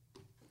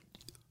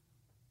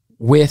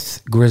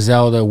 with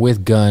Griselda,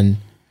 with Gun,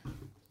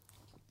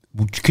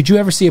 could you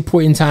ever see a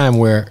point in time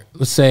where,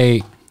 let's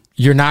say,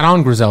 you're not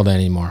on Griselda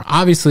anymore?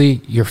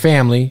 Obviously, your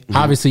family. Mm-hmm.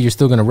 Obviously, you're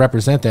still going to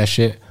represent that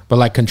shit. But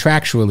like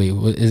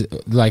contractually,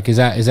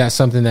 is that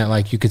something that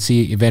like you could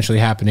see eventually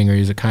happening, or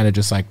is it kind of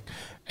just like,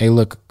 hey,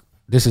 look,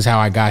 this is how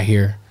I got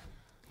here.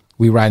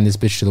 We riding this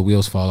bitch till the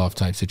wheels fall off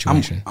type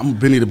situation. I'm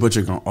Benny the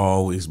Butcher gonna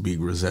always be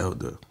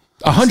Griselda.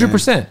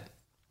 100%.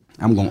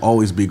 I'm gonna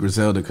always be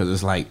Griselda because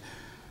it's like,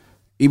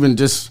 even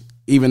just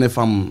even if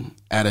I'm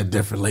at a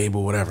different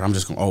label, whatever, I'm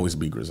just gonna always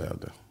be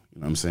Griselda.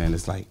 You know what I'm saying?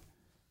 It's like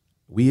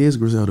we is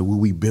Griselda, what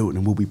we built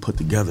and what we put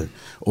together.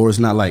 Or it's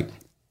not like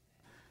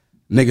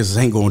niggas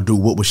ain't gonna do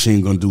what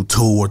Machine gonna do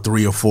 2 or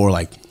 3 or 4.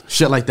 Like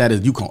shit like that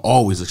is you can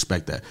always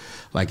expect that.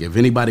 Like if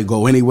anybody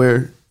go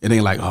anywhere, it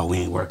ain't like, oh, we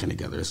ain't working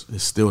together.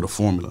 It's still the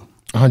formula.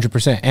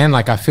 100%. And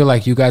like I feel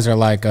like you guys are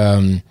like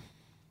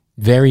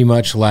very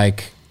much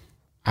like,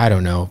 I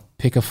don't know,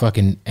 pick a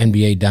fucking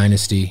NBA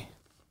dynasty,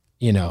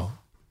 you know.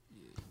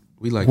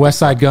 We like West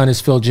Side Gun is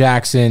Phil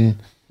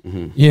Jackson.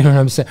 You know what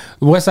I'm saying?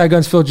 West Side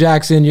Gun's Phil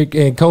Jackson.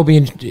 And Kobe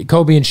and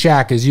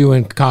Shaq is you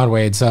and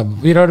Conway and some.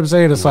 You know what I'm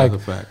saying? It's like,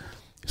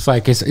 it's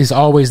like it's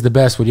always the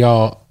best with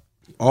y'all.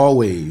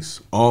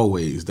 Always.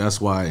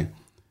 That's why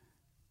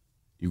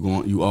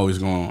you always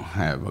gonna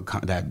have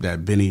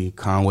that Benny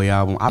Conway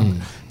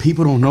album.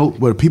 People don't know,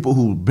 but people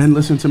who've been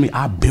listening to me,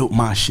 I built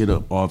my shit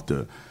up off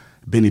the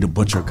Benny the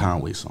Butcher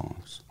Conway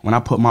songs. When I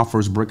put my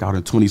first brick out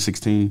in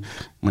 2016,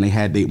 when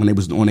they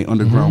was on their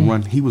underground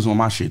run, he was on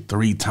my shit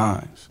 3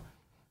 times.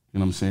 You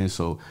know what I'm saying?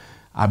 So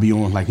I be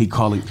on like he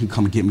come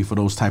and get me for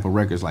those type of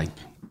records. Like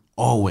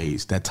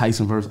always that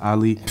Tyson versus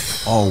Ali.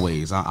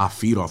 Always I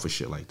feed off of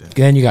shit like that.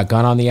 Then you got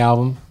Gun on the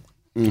album.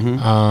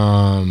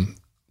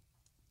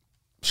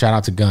 Shout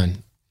out to Gun.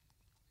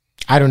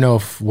 I don't know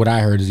if what I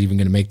heard is even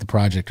going to make the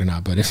project or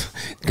not, but if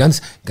Gun,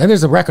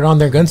 there's a record on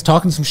there. Gun's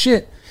talking some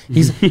shit.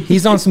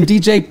 He's on some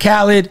DJ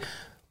Khaled,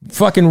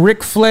 fucking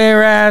Ric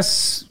Flair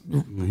ass.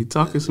 He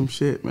talking some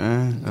shit,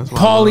 man. That's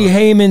Paulie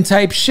Heyman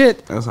type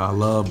shit. That's how I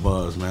love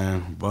Buzz,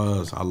 man.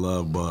 I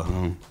love Buzz.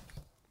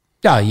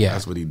 Oh yeah,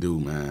 that's what he do,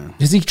 man.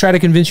 Does he try to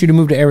convince you to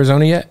move to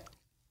Arizona yet?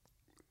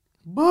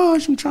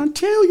 Buzz, I'm trying to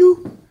tell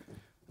you.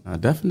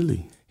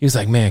 Definitely. He was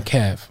like, man,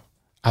 Kev,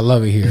 I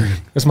love it here.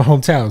 It's my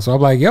hometown. So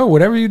I'm like, yo,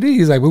 whatever you do.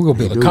 He's like, we're gonna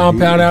build a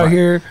compound out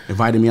here.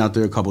 Invited me out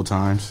there a couple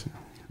times. You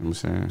know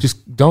what I'm saying?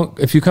 Just don't.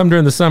 If you come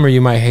during the summer,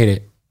 you might hate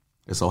it.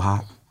 It's so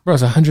hot. Bro,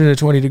 it's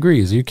 120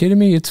 degrees. Are you kidding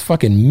me? It's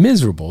fucking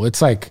miserable.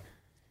 It's like,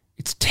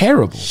 it's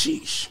terrible.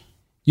 Sheesh.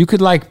 You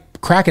could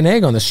like crack an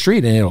egg on the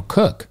street and it'll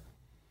cook.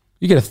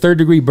 You get a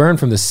 3rd-degree burn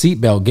from the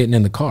seatbelt getting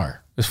in the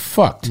car. It's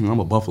fucked.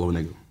 I'm a Buffalo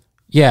nigga.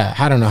 Yeah,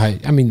 I don't know how.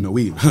 I mean, no,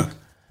 we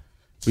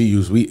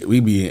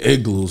be in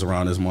igloos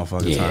around this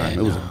motherfucking time.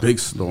 It was a big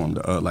storm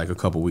like a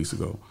couple weeks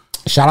ago.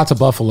 Shout out to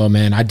Buffalo,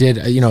 man. I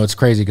did. You know, it's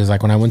crazy because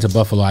like when I went to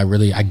Buffalo, I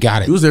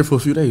got it. You was there for a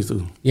few days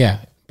too. Yeah,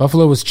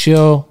 Buffalo was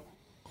chill.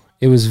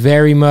 It was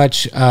very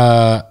much.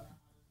 I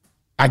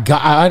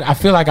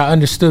feel like I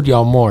understood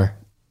y'all more.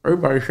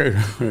 Everybody say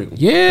that.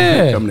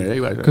 Yeah,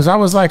 because I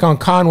was like on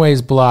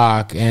Conway's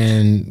block,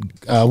 and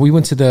we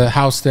went to the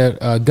house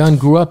that Gun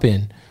grew up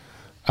in,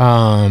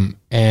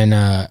 and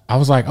I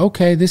was like,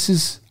 okay,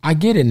 I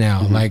get it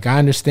now. Like I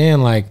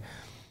understand. Like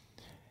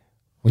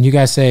when you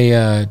guys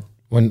say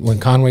when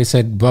Conway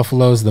said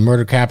Buffalo's the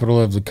murder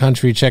capital of the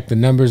country, check the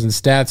numbers and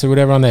stats or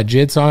whatever on that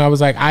JID song, I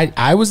was like,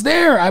 I was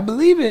there. I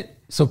believe it.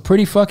 So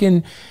pretty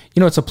fucking, you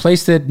know, it's a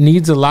place that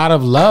needs a lot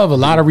of love, a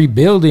lot of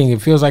rebuilding.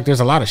 It feels like there's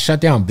a lot of shut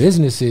down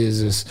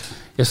businesses.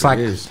 It's like,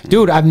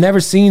 dude, I've never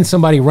seen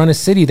somebody run a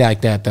city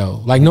like that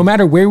though. Like no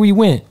matter where we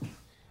went,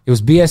 it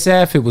was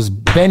BSF, it was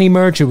Benny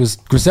merch, it was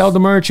Griselda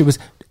merch, it was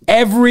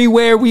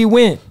everywhere we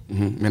went.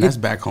 Man, that's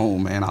back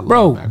home, man. I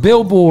love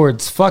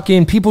billboards,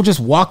 fucking people just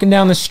walking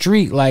down the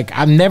street. Like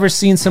I've never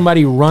seen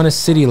somebody run a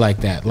city like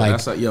that. Like,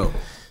 that's like,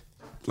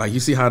 like you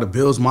see how the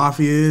Bills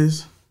Mafia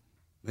is?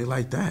 They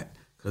like that.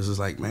 Cause it's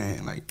like,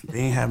 man, like they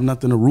ain't have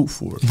nothing to root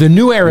for. The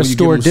New Era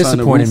store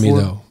disappointed me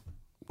though.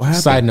 What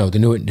happened? Side note, the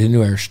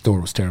new Era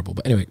store was terrible.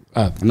 But anyway,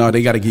 no,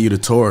 they got to give you the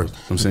tour.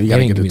 I'm saying you got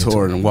to get the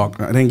tour and walk.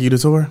 They didn't give you the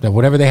tour.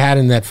 Whatever they had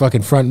in that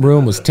fucking front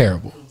room was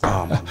terrible.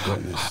 Oh my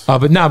goodness.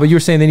 But you were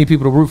saying they need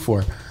people to root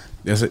for.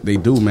 Yes, they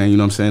do, man. You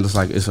know what I'm saying? It's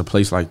like it's a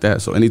place like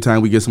that. So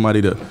anytime we get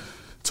somebody to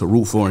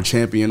root for and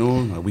champion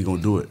on, we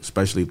gonna do it.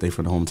 Especially if they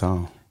from the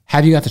hometown.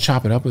 Have you got to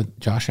chop it up with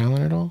Josh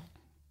Allen at all?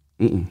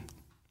 Mm-mm.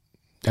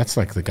 That's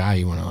like the guy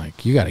you want to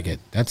like. You got to get.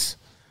 That's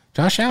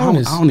Josh Allen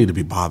I don't need to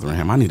be bothering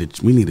him.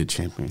 We need a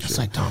championship. It's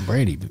like Tom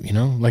Brady, you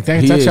know, like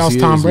that's y'all's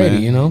Tom Brady,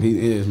 man. you know.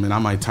 He is, man. I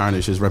might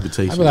tarnish his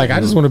reputation. I'd be like, I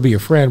just want to be your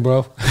friend,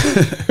 bro.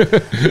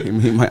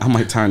 I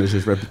might tarnish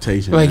his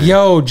reputation. Like, man.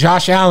 Yo,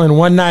 Josh Allen,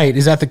 one night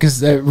is at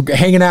the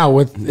hanging out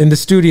in the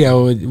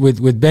studio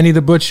with Benny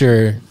the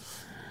Butcher.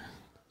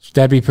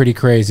 That'd be pretty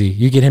crazy.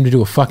 You get him to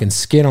do a fucking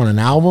skit on an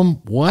album?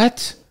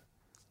 What?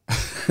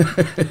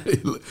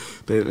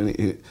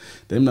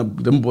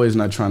 Them boys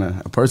not trying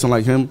to. A person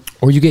like him,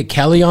 or you get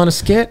Kelly on a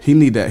skit. He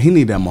need that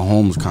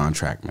Mahomes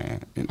contract,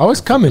 man.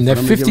 It's coming. That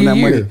 50 a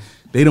year.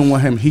 They don't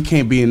want him. He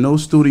can't be in no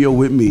studio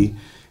with me.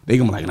 They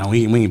gonna be like, no,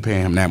 we ain't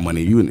paying him that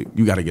money.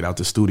 You got to get out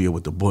the studio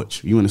with the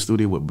Butch. You in the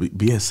studio with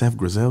BSF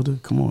Griselda?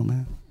 Come on,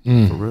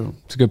 man. For real.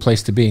 It's a good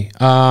place to be.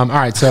 All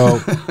right, so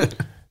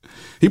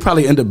he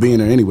probably end up being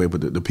there anyway,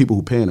 but the people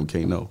who paying him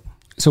can't know.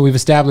 So we've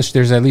established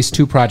there's at least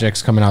 2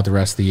 projects coming out the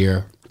rest of the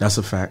year. That's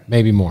a fact.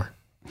 Maybe more.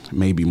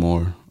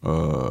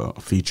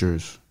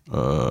 Features.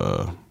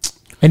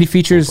 Any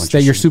features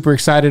that you're super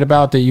excited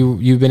about that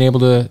you've been able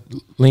to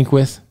link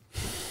with?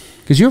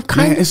 Because you're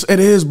kind of... it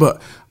is,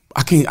 but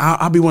I can't.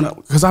 I'll be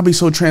because I'll be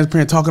so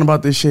transparent talking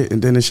about this shit,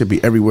 and then it should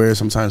be everywhere.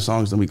 Sometimes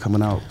songs don't be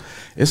coming out.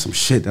 It's some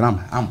shit that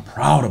I'm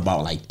proud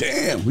about. Like,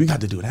 damn, we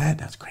got to do that.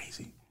 That's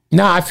crazy.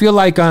 No, I feel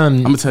like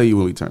I'm gonna tell you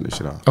when we turn this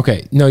shit off.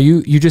 Okay, no,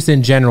 you just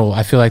in general,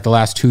 I feel like the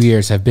last 2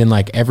 years have been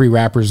like every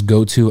rapper's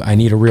go to. I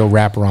need a real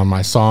rapper on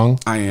my song.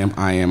 I am.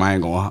 I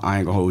ain't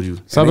gonna hold you.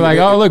 So I'll be like,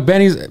 oh look,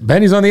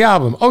 Benny's on the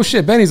album. Oh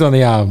shit, Benny's on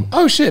the album.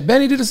 Oh shit,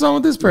 Benny did a song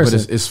with this person.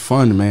 But it's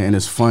fun, man, and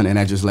it's fun, and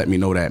that just let me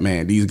know that,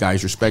 man, these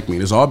guys respect me.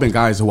 There's all been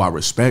guys who I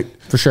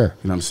respect for sure. You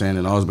know what I'm saying?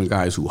 And always been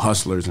guys who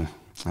hustlers, and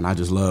I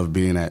just love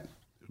being in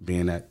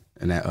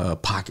that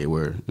pocket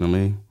where, you know what I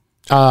mean.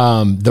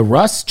 The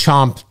Russ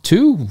Chomp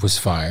 2 was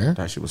fire.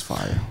 That shit was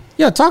fire.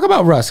 Yeah, talk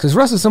about Russ, because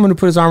Russ is someone who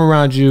put his arm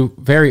around you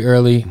very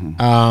early.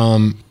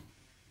 Mm-hmm.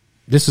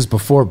 This is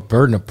before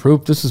Burden of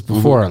Proof. This is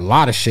before a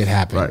lot of shit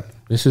happened. Right.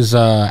 This is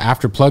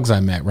after Plugs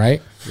I Met,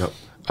 right? Yep.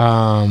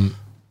 I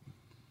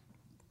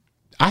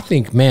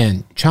think,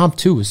 man, Chomp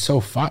 2 is so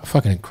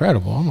fucking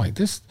incredible. I'm like,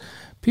 this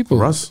people.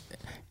 Russ.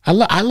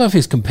 I love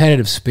his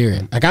competitive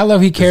spirit. Like, I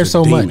love he cares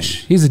so demon. much.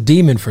 He's a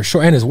demon for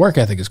sure, and his work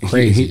ethic is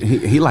crazy.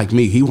 He like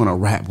me. He want to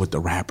rap with the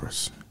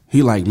rappers.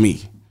 He like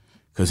me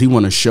because he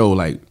want to show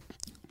like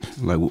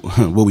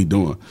what we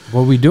doing.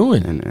 What we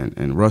doing?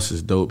 And Russ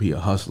is dope. He a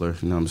hustler.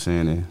 You know what I'm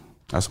saying? And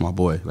that's my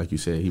boy. Like you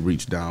said, he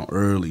reached down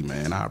early,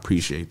 man. I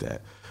appreciate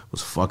that.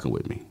 Was fucking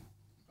with me.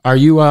 Are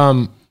you?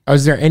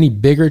 Is there any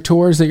bigger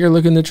tours that you're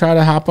looking to try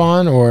to hop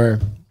on, or?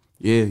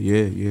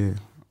 Yeah.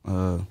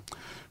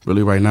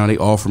 Really, right now, they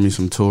offer me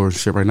some tours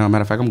shit right now.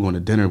 Matter of fact, I'm going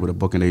to dinner with a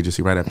booking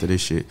agency right after this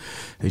shit.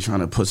 They trying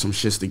to put some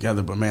shits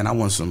together, but man, I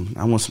want some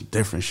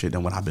different shit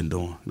than what I've been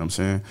doing. You know what I'm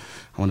saying?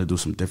 I want to do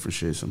some different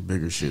shit, some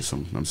bigger shit, some,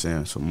 you know what I'm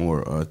saying, some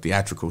more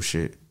theatrical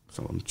shit.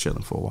 So I'm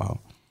chilling for a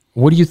while.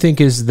 What do you think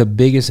is the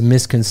biggest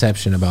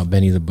misconception about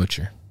Benny the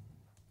Butcher?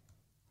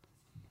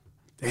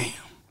 Damn.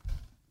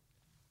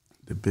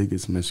 The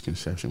biggest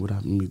misconception.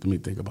 Let me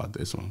think about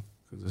this one,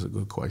 because it's a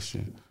good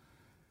question.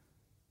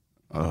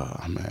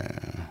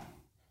 Man.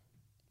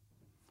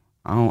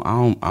 I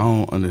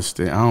don't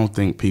understand. I don't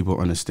think people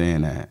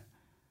understand that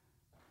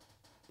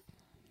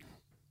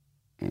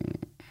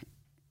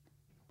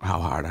how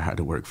hard I had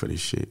to work for this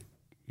shit.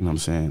 You know what I'm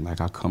saying? Like,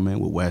 I come in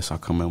with West, I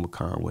come in with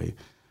Conway.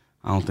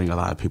 I don't think a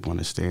lot of people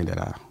understand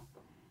that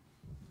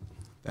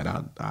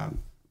I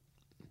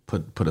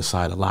put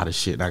aside a lot of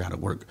shit. I got to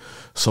work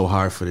so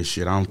hard for this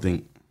shit. I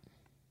don't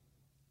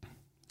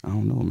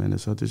know, man.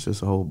 It's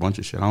just a whole bunch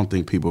of shit. I don't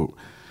think people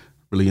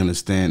really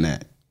understand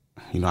that.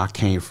 You know, I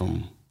came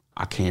from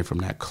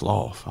that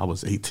cloth. I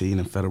was 18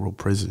 in federal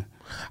prison.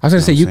 I was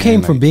gonna say, you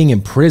came from being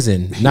in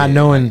prison, not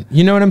knowing.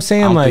 You know what I'm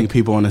saying? I don't think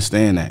people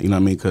understand that. You know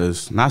what I mean?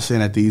 Because not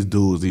saying that these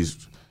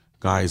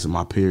guys and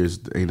my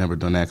peers ain't never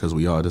done that, because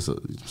we all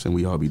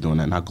be doing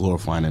that, not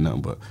glorifying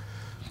nothing. But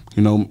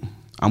you know,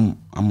 I'm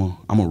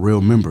a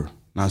real member.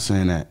 Not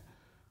saying that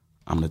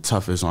I'm the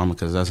toughest on,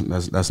 because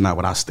that's not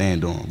what I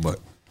stand on. But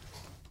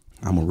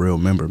I'm a real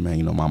member, man.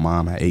 You know, my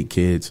mom had 8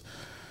 kids.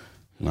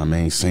 You know what I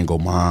mean? Single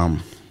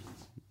mom.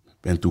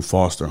 Been through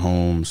foster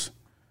homes,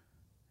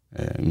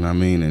 and, you know what I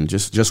mean? And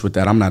just with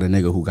that, I'm not a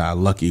nigga who got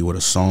lucky with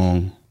a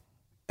song.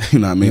 You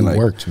know what I mean? It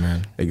worked,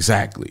 man.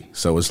 Exactly.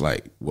 So it's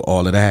like, with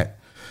all of that,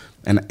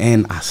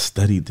 and I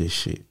studied this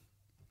shit.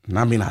 And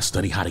I mean, I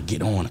studied how to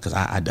get on, because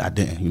I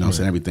didn't. You know what I'm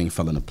saying? Everything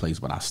fell into place,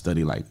 but I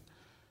studied like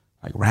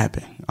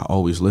rapping. I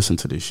always listened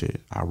to this shit.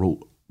 I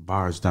wrote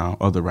bars down,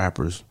 other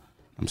rappers.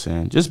 I'm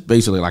saying, just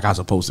basically like I was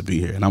supposed to be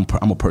here, and I'm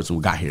a person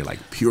who got here like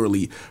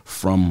purely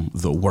from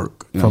the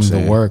work. You know from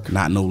the work,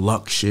 not no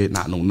luck shit,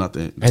 not no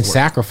nothing, and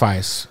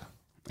sacrifice.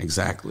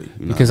 Exactly,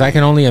 you know, because I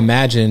can only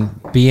imagine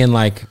being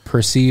like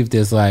perceived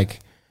as like,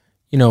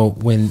 you know,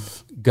 when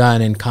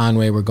Gunn and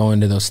Conway were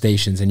going to those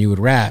stations and you would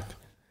rap.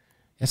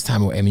 That's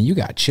time. I mean, you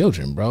got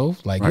children, bro.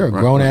 Like, you're a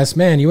grown ass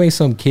man. You ain't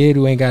some kid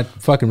who ain't got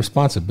fucking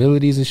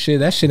responsibilities and shit.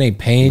 That shit ain't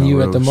paying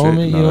you at the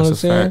moment. You know what I'm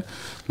saying?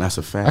 That's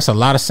a fact. That's a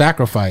lot of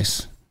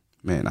sacrifice.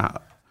 Man, I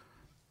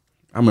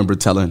remember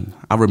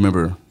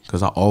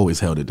because I always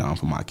held it down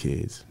for my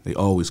kids. They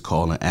always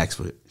call and ask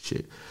for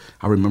shit.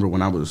 I remember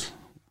when I was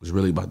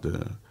really about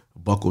to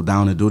buckle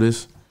down and do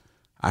this,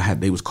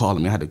 they was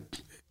calling me. I had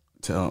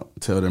to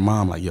tell their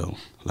mom, like, yo,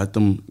 let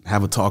them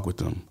have a talk with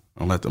them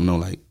and let them know,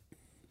 like,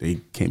 they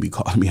can't be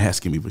calling me,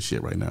 asking me for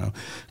shit right now,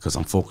 because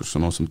I'm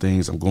focusing on some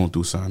things. I'm going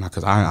through something,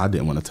 because I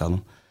didn't want to tell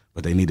them,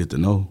 but they needed to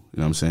know. You know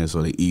what I'm saying?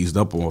 So they eased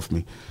up off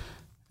me.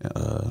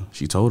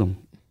 She told them.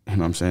 You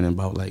know what I'm saying? In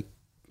about like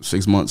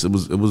 6 months, I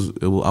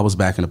was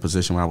back in a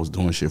position where I was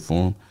doing shit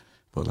for him,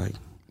 but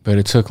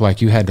it took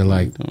like, you had to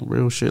like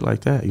real shit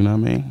like that. You know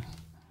what I mean?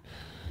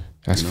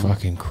 That's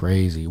fucking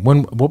crazy.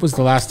 What was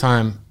the last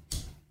time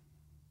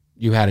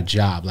you had a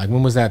job? Like,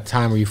 when was that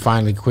time where you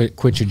finally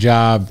quit your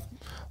job?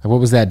 Like, what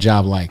was that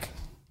job like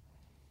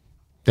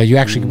that you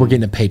actually were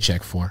getting a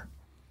paycheck for?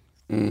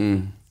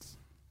 When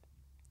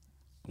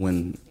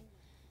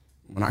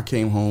I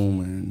came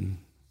home in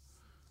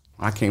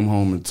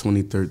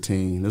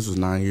 2013. This was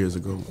 9 years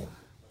ago.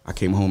 I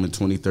came home in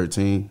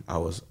 2013.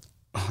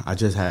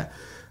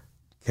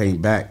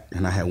 came back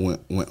and I had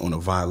went on a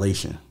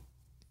violation.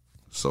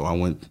 So I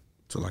went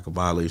to like a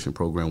violation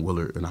program,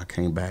 Willard, and I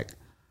came back.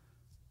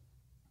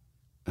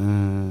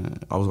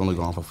 I was only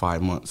gone for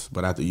 5 months,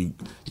 but after you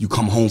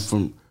come home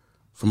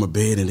from a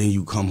bed and then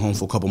you come home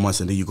for a couple months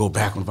and then you go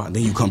back on,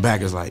 then you come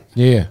back, it's like,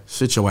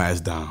 sit your ass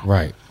down.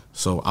 Right.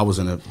 So I was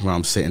where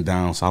I'm sitting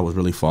down, so I was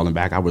really falling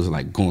back. I was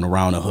like going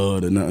around the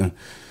hood and nothing.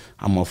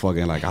 I'm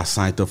motherfucking like, I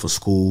signed up for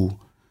school.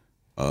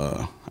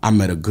 I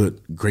met a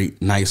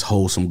great, nice,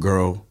 wholesome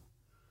girl.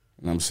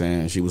 You know what I'm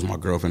saying? She was my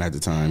girlfriend at the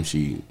time.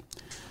 She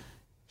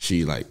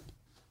like,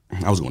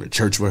 I was going to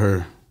church with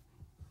her.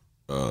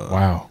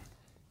 Wow.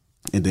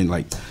 And then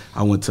like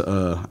I went to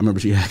I remember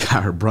she had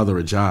got her brother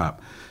a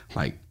job,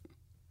 like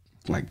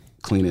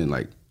cleaning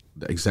like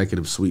the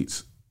executive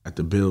suites at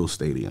the Bills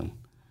Stadium.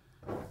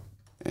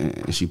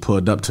 And she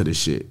pulled up to this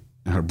shit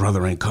and her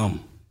brother ain't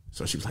come.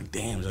 So she was like,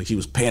 damn, like she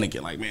was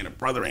panicking, like, man, her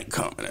brother ain't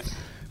coming. You know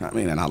what I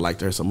mean? And I liked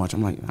her so much.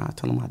 I'm like, I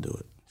tell him I'll do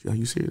it. She's like,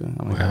 you serious?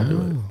 I'm like, I'll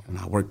do it. And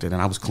I worked it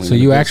and I was cleaning. So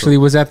you actually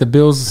was at the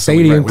Bills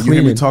Stadium when cleaning.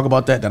 You hear me talk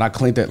about that I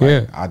cleaned that.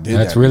 Like, I did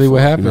That's that really before.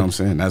 what happened. You know what I'm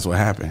saying? That's what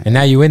happened. And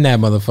now you in that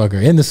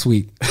motherfucker, in the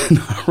suite,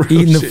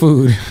 eating the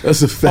food.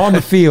 That's a fact. On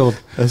the field.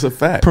 That's a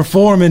fact.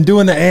 Performing,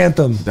 doing the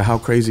anthem. How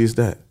crazy is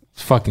that?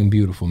 It's fucking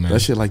beautiful, man. That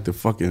shit like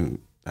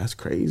that's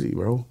crazy,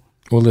 bro.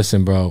 Well,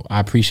 listen, bro, I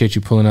appreciate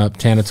you pulling up.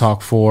 Tana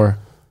Talk 4,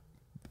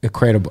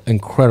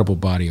 incredible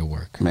body of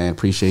work. Man,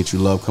 appreciate you.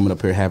 Love coming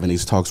up here, having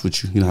these talks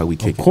with you. You know how we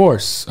kick it. Of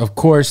course.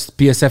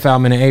 BSF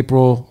album in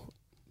April,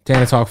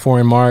 Tana Talk 4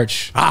 in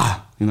March.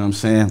 You know what I'm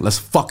saying? Let's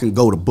fucking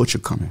go. The Butcher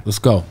coming. Let's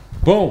go.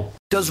 Boom.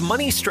 Does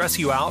money stress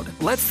you out?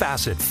 Let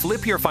Facet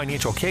flip your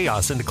financial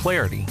chaos into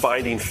clarity.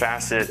 Finding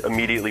Facet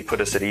immediately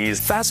put us at ease.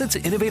 Facet's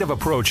innovative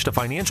approach to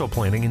financial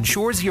planning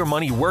ensures your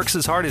money works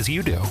as hard as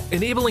you do,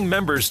 enabling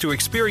members to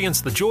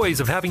experience the joys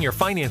of having your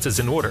finances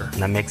in order.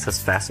 And that makes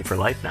us Facet for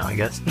life now, I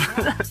guess.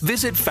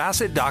 Visit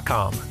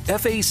Facet.com,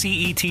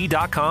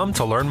 FACET.com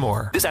to learn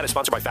more. This ad is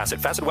sponsored by Facet.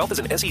 Facet Wealth is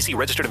an SEC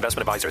registered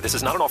investment advisor. This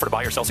is not an offer to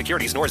buy or sell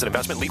securities, nor is it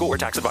investment, legal, or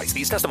tax advice.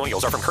 These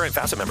testimonials are from current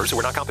Facet members who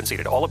are not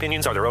compensated. All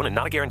opinions are their own and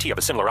not a guarantee of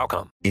a similar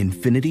outcome.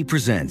 Infiniti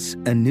presents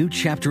a new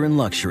chapter in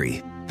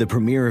luxury, the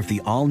premiere of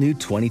the all-new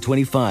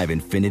 2025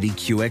 Infiniti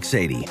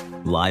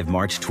QX80, live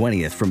March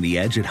 20th from the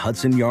Edge at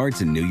Hudson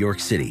Yards in New York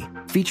City,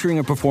 featuring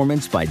a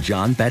performance by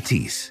Jon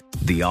Batiste.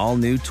 The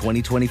all-new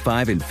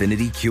 2025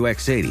 Infiniti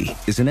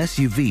QX80 is an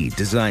SUV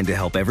designed to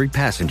help every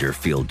passenger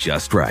feel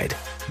just right.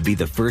 Be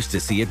the first to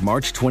see it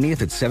March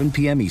 20th at 7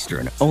 p.m.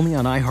 Eastern, only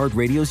on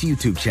iHeartRadio's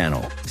YouTube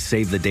channel.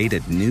 Save the date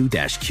at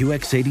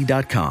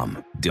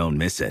new-QX80.com. Don't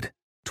miss it.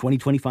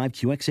 2025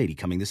 QX80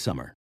 coming this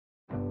summer.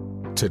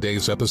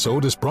 Today's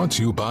episode is brought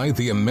to you by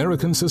the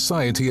American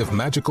Society of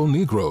Magical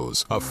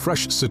Negroes, a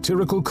fresh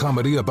satirical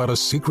comedy about a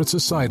secret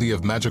society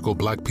of magical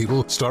black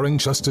people starring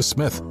Justice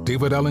Smith,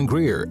 David Alan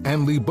Grier,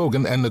 Ann Lee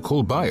Bogan, and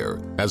Nicole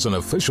Byer. As an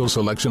official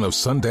selection of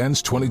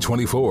Sundance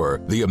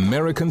 2024, the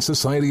American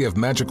Society of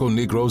Magical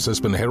Negroes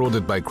has been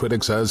heralded by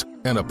critics as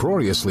an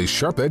uproariously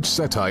sharp-edged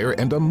satire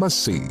and a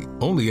must-see.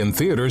 Only in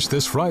theaters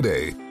this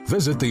Friday.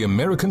 Visit the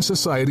American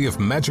Society of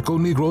Magical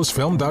Negroes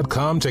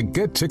film.com to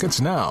get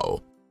tickets now.